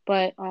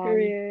 But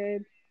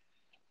Period.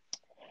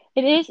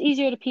 it is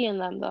easier to pee in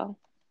them though.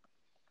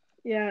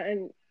 Yeah,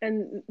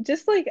 and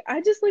just like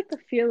I just like the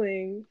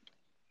feeling.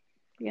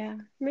 Yeah.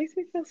 It makes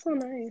me feel so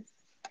nice.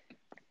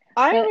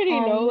 I But already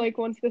know like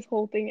once this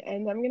whole thing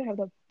ends, I'm gonna have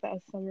the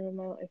best summer of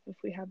my life if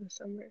we have a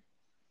summer.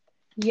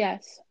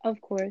 yes, of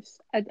course.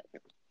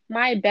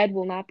 My bed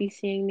will not be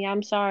seeing me.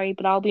 I'm sorry,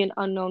 but I'll be an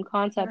unknown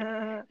concept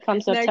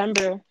come Next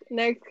September.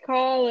 next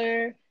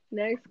caller.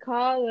 Next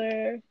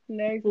caller.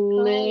 Next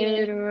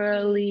caller.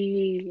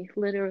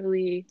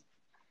 Literally.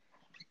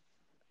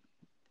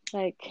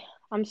 Like,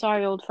 I'm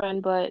sorry, old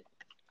friend, but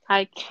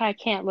I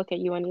can't look at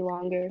you any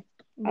longer.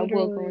 I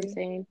will go Literally.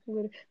 insane.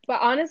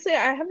 But honestly,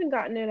 I haven't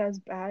gotten it as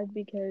bad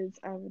because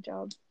I have a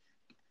job.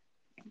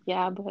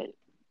 Yeah, but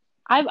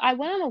I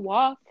went on a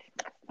walk.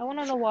 I went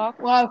on a walk.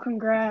 Wow,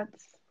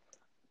 congrats.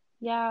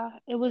 Yeah,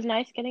 it was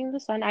nice getting the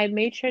sun. I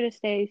made sure to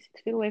stay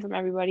 6 feet away from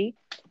everybody.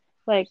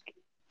 Like,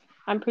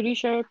 I'm pretty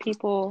sure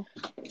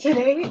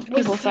Today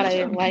was people said I such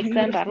a didn't like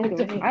them, but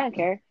beautiful I day. don't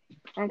care.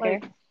 I don't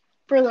care. Like,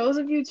 for those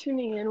of you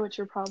tuning in, which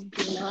you're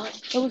probably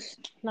not, It was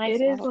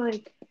it nice is out.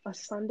 like a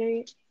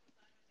Sunday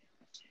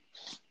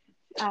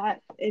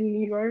in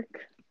New York,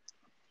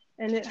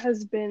 and it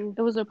has been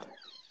It was a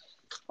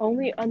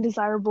only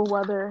undesirable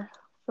weather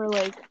for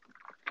like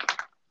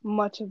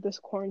much of this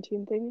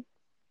quarantine thing.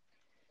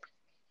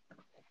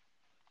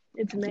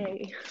 It's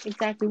May.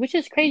 exactly, which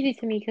is crazy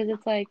to me because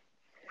it's like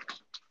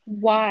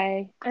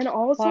Why? And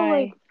also,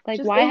 like, Why? Like,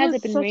 just why it has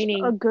it was been such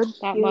a raining good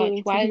that much?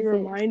 feeling to Why be has it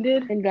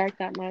reminded been dark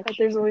that that much?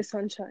 there's always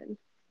sunshine.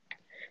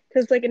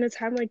 Because, like, in a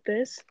time like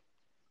this,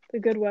 the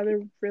good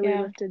weather really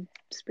Yeah. lifted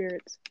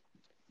spirits.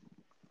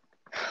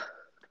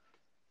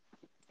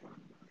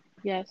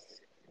 Yes.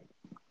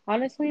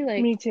 Honestly,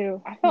 like Me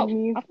too. I felt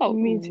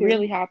Me too.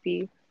 really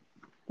happy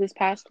this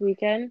past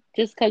weekend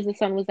just because the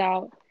sun was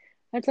out.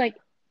 It's like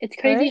it's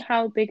crazy Right?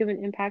 how big of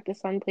an impact the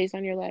sun plays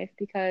on your life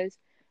because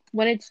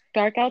when it's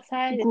dark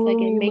outside, it's like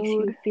Gloomy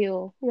mood.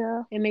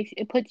 Yeah.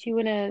 it puts you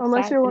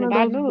Unless you're one in a of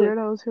bad those mood.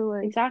 weirdos who,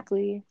 like,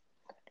 Exactly.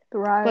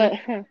 thrive.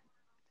 But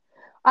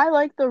I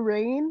like the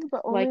rain,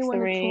 but only likes the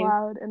when it's rain.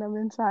 loud and I'm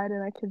inside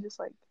and I can just,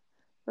 like,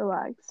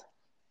 relax.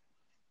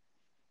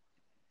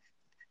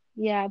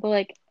 Yeah,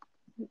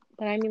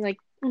 but I mean like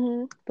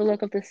Hmm. the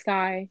look of the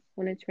sky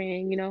when it's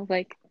raining, you know,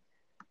 like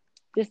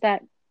just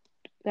that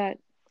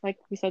like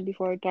we said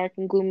before, dark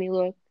and gloomy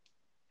look.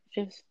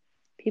 Just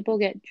people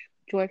get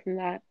joy from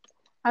that,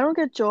 I don't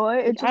get joy.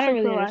 It which I just, don't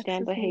like, really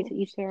understand, relaxes but hey, me. to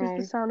each their Just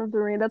the own. sound of the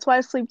rain. That's why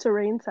I sleep to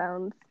rain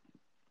sounds.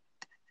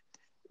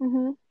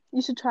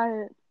 You should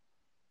try it.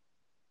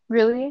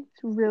 Really?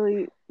 It's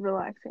really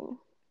relaxing.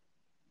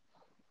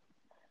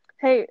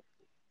 Hey,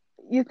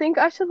 you think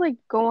I should, like,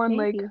 go on,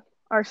 like, Maybe.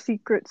 our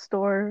secret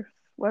store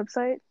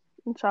website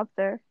and shop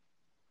there?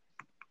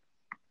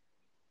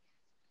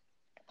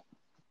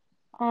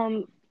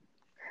 Um,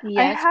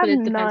 I yes, have but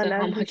it depends none on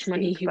how as we much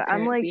money speak, you but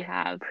I'm, currently like,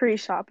 have.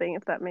 pre-shopping,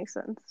 if that makes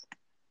sense.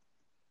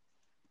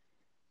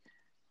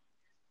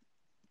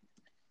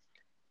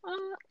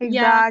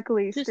 Yeah,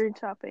 Exactly, just street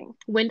shopping.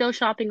 window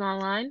shopping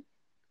online.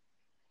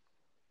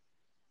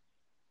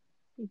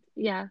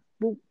 Yeah.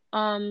 Well,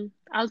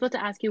 I was about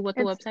to ask you what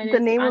the It's website the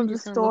is. name I'm of the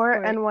just gonna look store,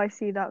 for it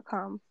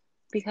nyc.com.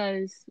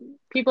 because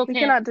people We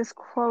can't. cannot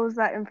disclose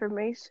that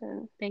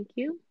information. Thank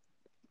you.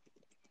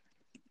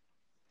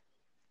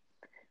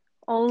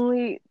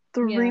 Only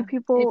three Yeah,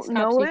 people it's top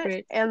know it,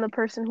 secret. and the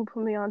person who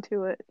put me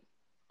onto it.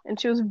 And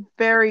she was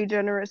very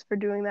generous for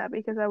doing that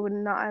because I would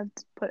not have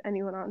put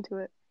anyone onto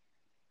it.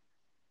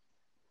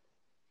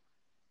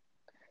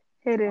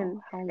 Oh,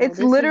 Hidden. hell no. It's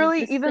literally,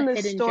 This is a even the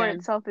hidden store gem.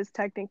 itself is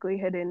technically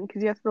hidden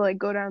because you have to, like,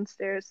 go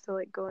downstairs to,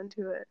 like, go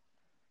into it.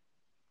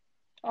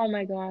 Oh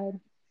my God.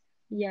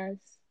 Yes.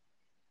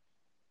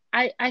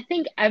 I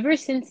think ever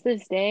since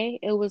this day,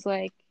 it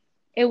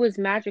was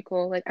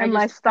magical. Like I And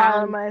my just style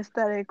and found my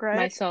aesthetic, right?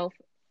 myself.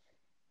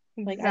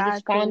 Like I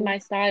just found Exactly. my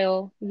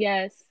style.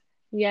 Yes.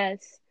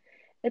 Yes.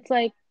 It's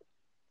like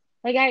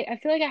I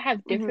feel like I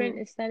have different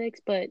Hmm.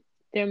 aesthetics, but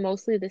they're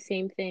mostly the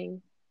same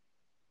thing.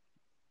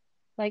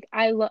 Like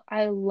I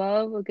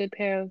love a good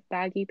pair of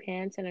baggy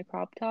pants and a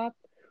crop top,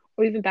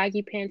 or even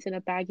baggy pants and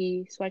a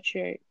baggy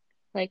sweatshirt.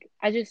 Like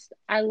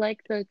I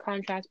like the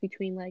contrast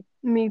between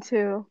Me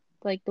too.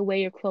 like the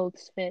way your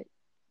clothes fit.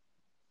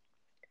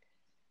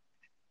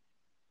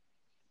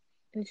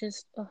 It's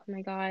just oh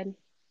my God.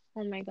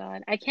 Oh my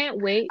God. I can't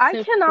wait I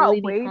to cannot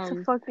fully wait to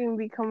become fucking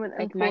become an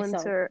like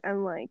myself. influencer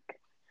and, like,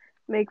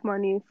 make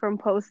money from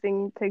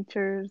posting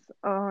pictures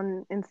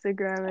on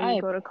Instagram and I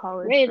go to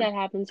college pray for that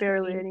happens for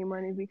barely me. any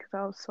money because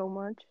I was so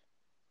much.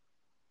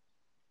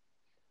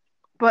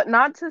 But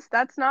not to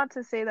that's not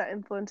to say that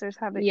influencers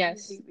have it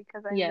Yes. easy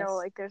because I know, Yes.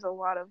 like, there's a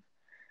lot of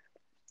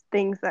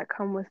things that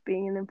come with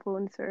being an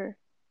influencer.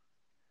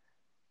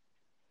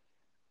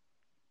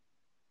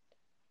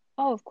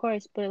 Oh, of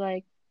course, but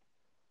like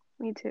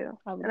Me too.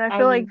 And I I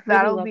feel would like really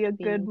that'll love be a to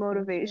be an good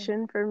influencer.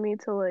 motivation for me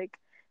to, like,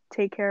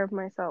 take care of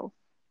myself.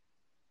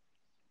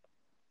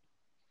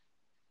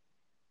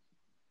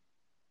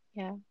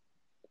 Yeah.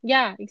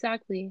 Yeah,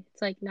 exactly.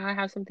 It's like now I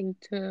have something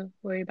to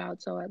worry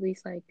about, so at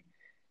least like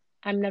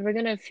I'm never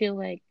gonna feel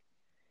like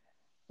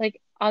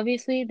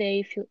obviously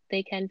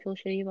they can feel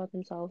shitty about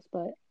themselves,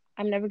 but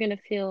I'm never gonna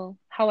feel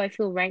how I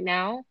feel right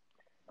now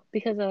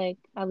because like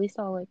at least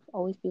I'll like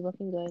always be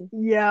looking good.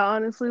 Yeah,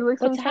 honestly, like,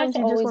 But to have sometimes to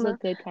you just always want to look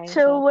good kind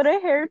of chill with sucks. a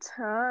hair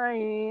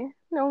tie,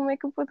 no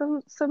makeup with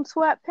some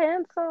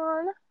sweatpants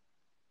on.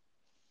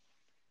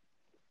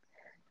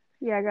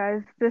 Yeah,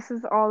 guys, this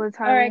is all the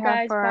All time we right,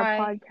 have guys, for our bye.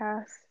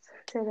 podcast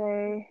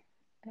today.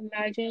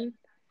 Imagine.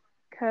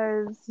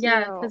 Because,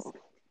 Yeah, cause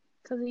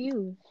of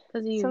you.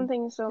 Cause of some you.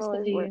 things don't Just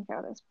cause of always work you.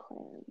 out as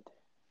planned.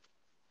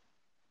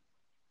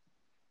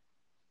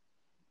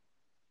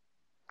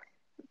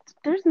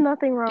 There's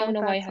nothing wrong Don't with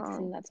know why that you have to song.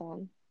 sing that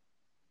song.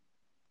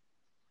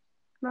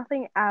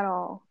 Nothing at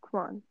all. Come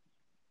on,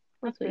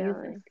 let's That's what be you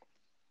honest. think.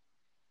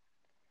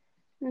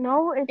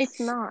 No, it's It's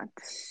not.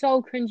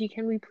 so cringy.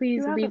 Can we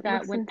You please leave haven't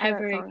that listened to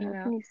whenever that it song. came How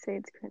can out? you say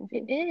it's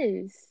It cringy?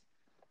 is.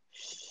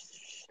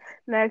 Shh.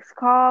 Next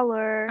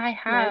caller. I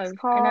Next have,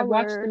 and I've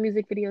watched the caller.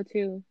 music video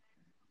too.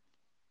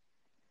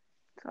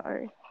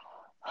 Sorry.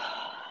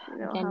 You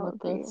know Again how with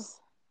it be. this.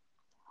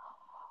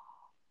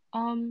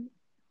 Um,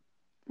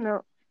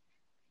 No,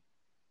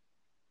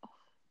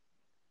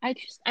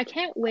 I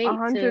can't a wait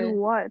hundred to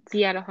what?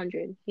 be at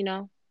 100, you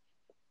know?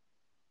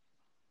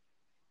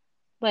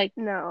 Like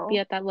be No.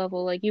 at that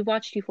level. Like you've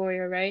watched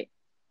Euphoria, right?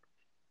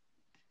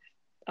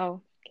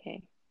 Oh,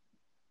 okay.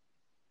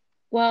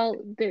 well,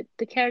 the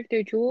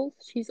character Jules,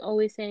 she's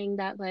always saying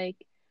that like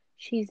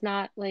she's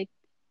not like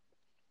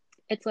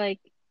it's like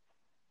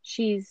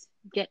she's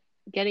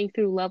getting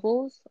through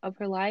levels of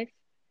her life.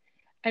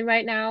 And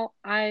right now,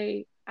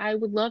 I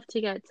would love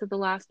to get to the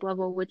last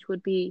level, which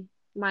would be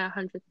my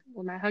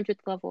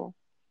 100th level.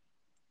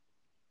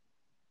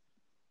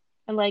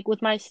 And like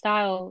with my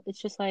style, it's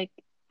just like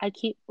I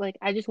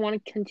just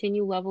want to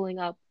continue leveling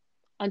up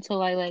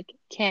until I like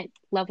can't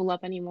level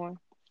up anymore.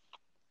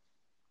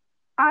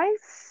 I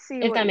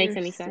see If what that makes you're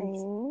any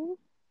sense. saying,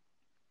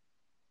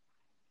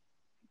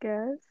 I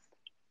guess.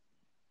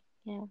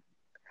 Yeah.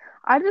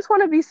 I just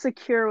want to be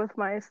secure with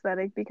my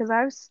aesthetic because I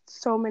have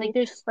so Like many,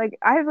 there's like,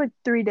 I have like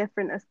three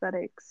different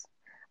aesthetics.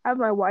 I have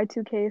my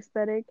Y2K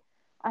aesthetic.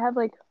 I have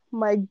like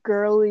my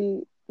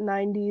girly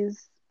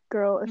 90s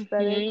girl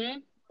aesthetic.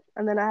 mhm.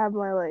 And then I have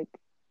my like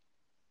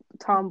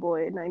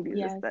tomboy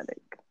 90s Yes.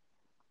 aesthetic.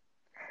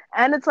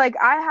 And it's like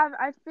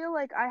I feel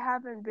like I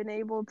haven't been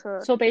able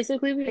to So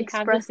basically we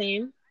have the express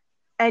same.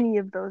 any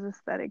of those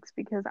aesthetics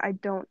because I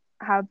don't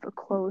have the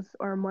clothes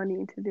or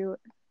money to do it.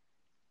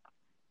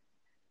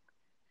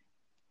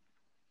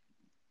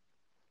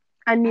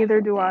 And I neither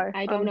felt do that. I,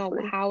 I don't know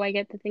honestly. how I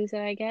get the things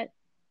that I get.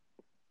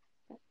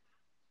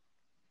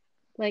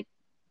 Like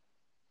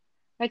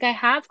like I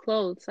have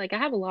clothes. Like I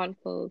have a lot of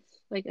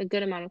clothes. Like a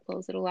good amount of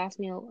clothes. It'll last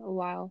me a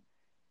while.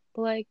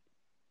 But like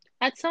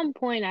at some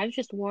point I've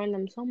just worn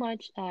them so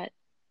much that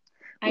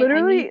I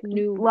need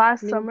Literally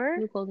last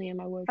summer, new clothing in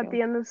my at wardrobe.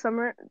 the end of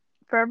summer,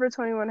 Forever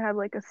 21 had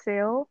like a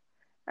sale,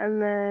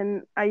 and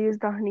then I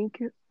used a honey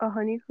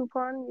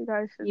coupon. You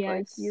guys should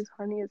like Yes. use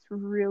honey. It's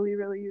really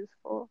really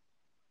useful.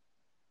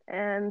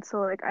 And so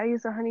like I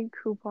used a honey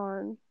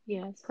coupon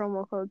Yes.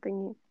 promo code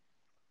thingy,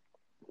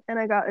 and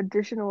I got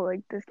additional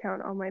like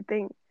discount on my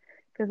thing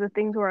because the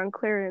things were on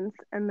clearance.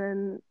 And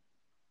then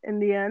in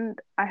the end,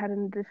 I had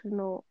an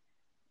additional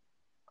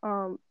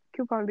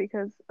coupon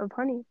because of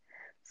honey.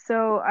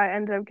 So I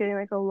ended up getting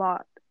like a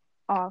lot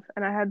off,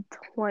 and I had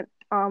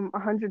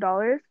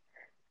 $100,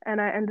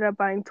 and I ended up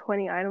buying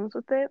 20 items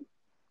with it.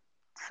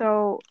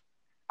 So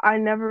I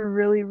never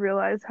really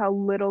realized how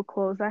little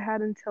clothes I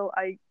had until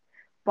I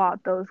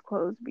bought those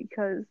clothes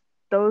because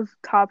those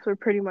tops were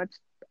pretty much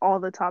all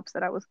the tops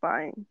that I was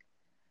buying.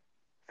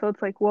 So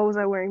it's like, what was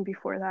I wearing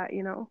before that,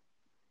 you know?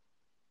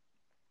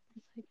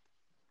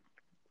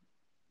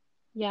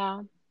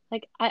 Yeah.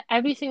 Like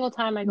every single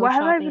time I go What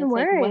have I shopping, been it's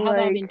like, what wearing? have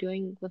I Like, been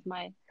doing and with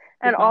my life?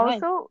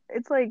 also,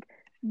 it's like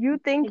you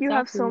think you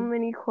have so Exactly.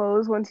 many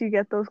clothes once you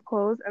get those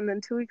clothes, and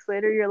then 2 weeks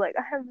later, you're like,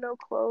 I have no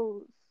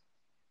clothes.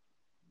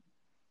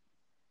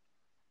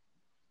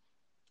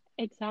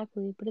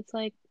 Exactly. But it's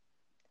like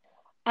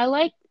I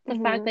like the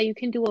fact Mhm. that you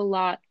can do a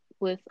lot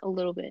with a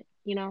little bit,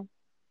 you know?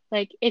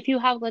 Like if you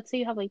have, let's say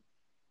you have like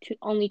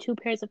only two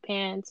pairs of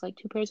pants, like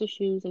two pairs of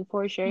shoes and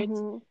four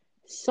shirts, Mhm.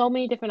 so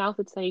many different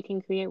outfits that you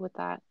can create with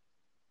that.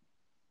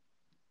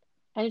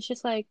 And it's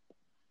just like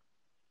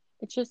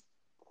it's just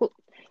cool.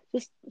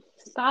 Just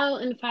style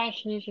and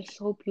fashion is just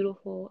so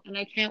beautiful, and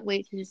I can't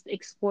wait to just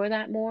explore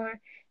that more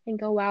and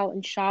go out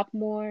and shop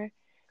more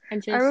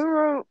and I just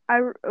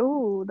remember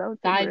oh, that was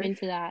dive gibberish.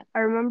 into that. I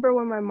remember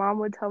when my mom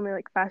would tell me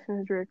like fashion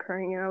is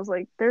reoccurring, and I was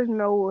like, there's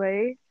no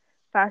way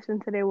fashion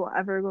today will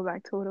ever go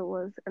back to what it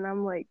was. And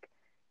I'm like,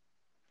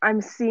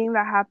 I'm seeing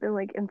that happen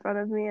like in front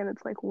of me, and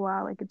it's like,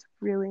 wow, like it's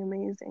really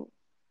amazing.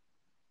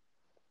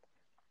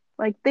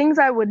 Like things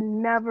I would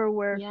never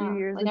wear a few Yeah,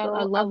 years like I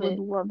ago, I love would it.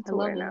 love I to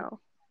wear love it. now.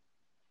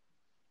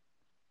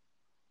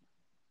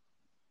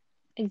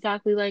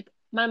 Exactly. Like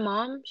my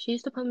mom, she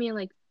used to put me in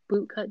like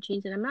boot cut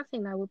jeans, and I'm not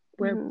saying that I would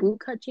wear Hmm. boot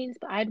cut jeans,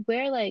 but I'd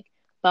wear like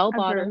bell Ever.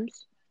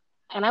 bottoms,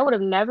 and I would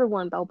have never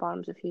worn bell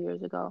bottoms a few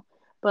years ago,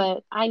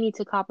 but I need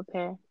to cop a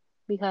pair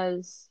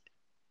because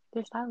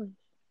they're stylish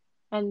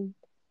and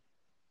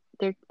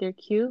they're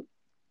cute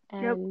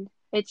Yep. and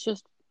it's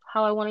just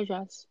how I want to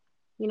dress,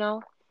 you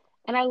know?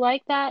 And I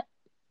like that,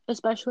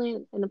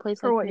 especially in a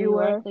place For like what New you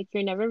York, wear. like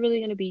you're never really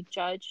going to be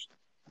judged,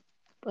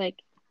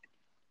 like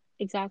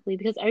exactly,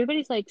 because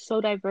everybody's like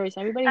so diverse.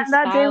 Everybody's And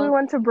that day we style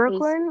went to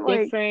is Brooklyn,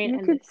 like different you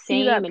and the could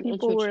see same that and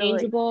people were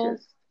like interchangeable.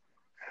 just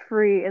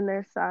free in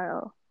their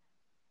style.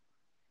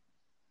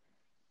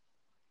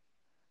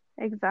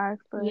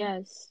 Exactly.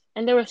 Yes.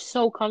 And they were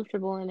so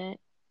comfortable in it.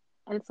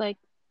 And it's like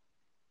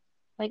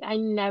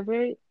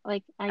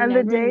I And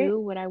the never day, knew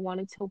what I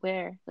wanted to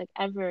wear, like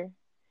ever.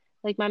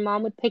 Like my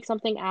mom would pick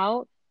something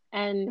out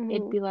and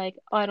it'd mhm. be like,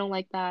 "Oh, I don't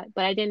like that."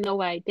 But I didn't know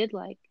what I did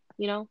like,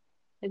 you know?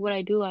 Like what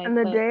I do like, And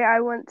the but day I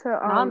went to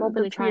now I'm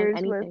open the to trying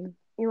piers with anything.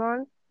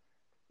 Elon,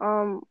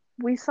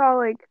 we saw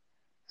like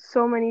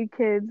so many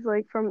kids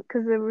like from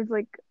because there was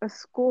like a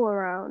school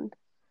around,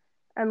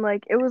 and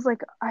like it was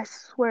like I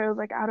swear it was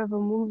like out of a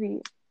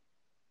movie.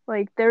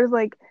 Like there's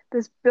like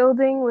this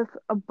building with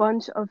a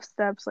bunch of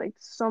steps, like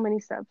so many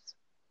steps,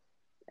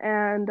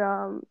 and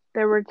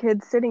there were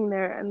kids sitting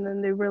there, and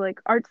then they were like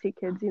artsy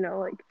kids, you know,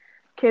 like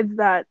kids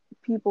that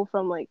people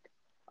from like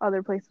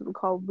other places would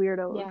call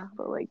weirdos, Yeah.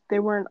 but like they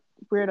weren't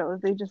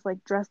weirdos. They just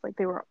like dressed like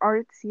they were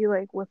artsy,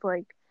 like with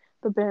like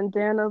the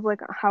bandanas,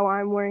 like how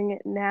I'm wearing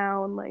it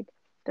now, and like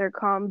their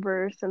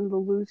Converse and the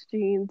loose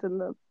jeans and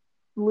the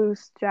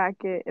loose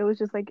jacket. It was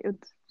just like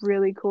it's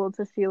really cool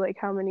to see like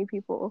how many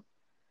people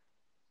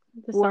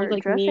This sounds were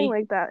like dressing me.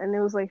 like that, and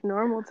it was like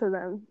normal to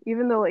them,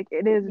 even though like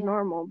it is Yeah.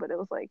 normal, but it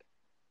was like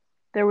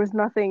there was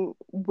nothing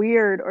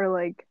weird or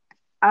like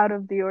out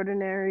of the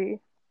ordinary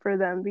for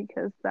them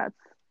because that's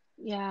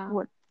Yeah.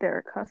 what they're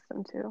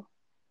accustomed to.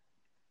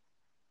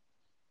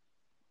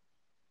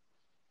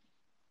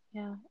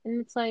 Yeah.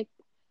 And it's like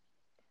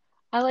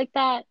I like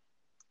that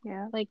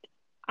Yeah. like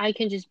I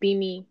can just be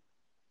me,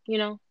 you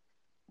know?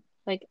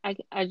 Like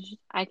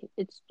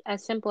it's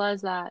as simple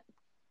as that.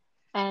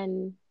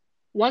 And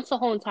once the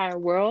whole entire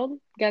world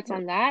gets Yep.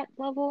 on that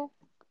level,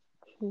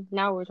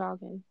 now we're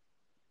talking.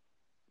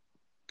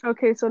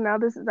 Okay, so now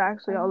this is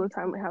actually Oh all my the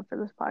time we God. have for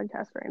this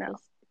podcast right now.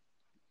 Yes.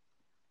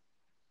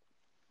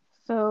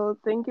 So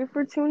thank you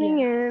for tuning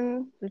Yeah,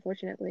 in,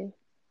 unfortunately.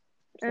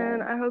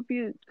 and So, I hope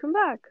you come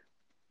back.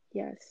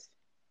 yes.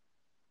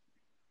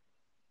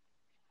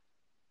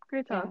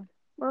 Great talk. Yeah.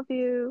 Love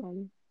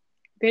you.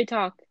 Great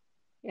talk.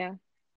 Yeah.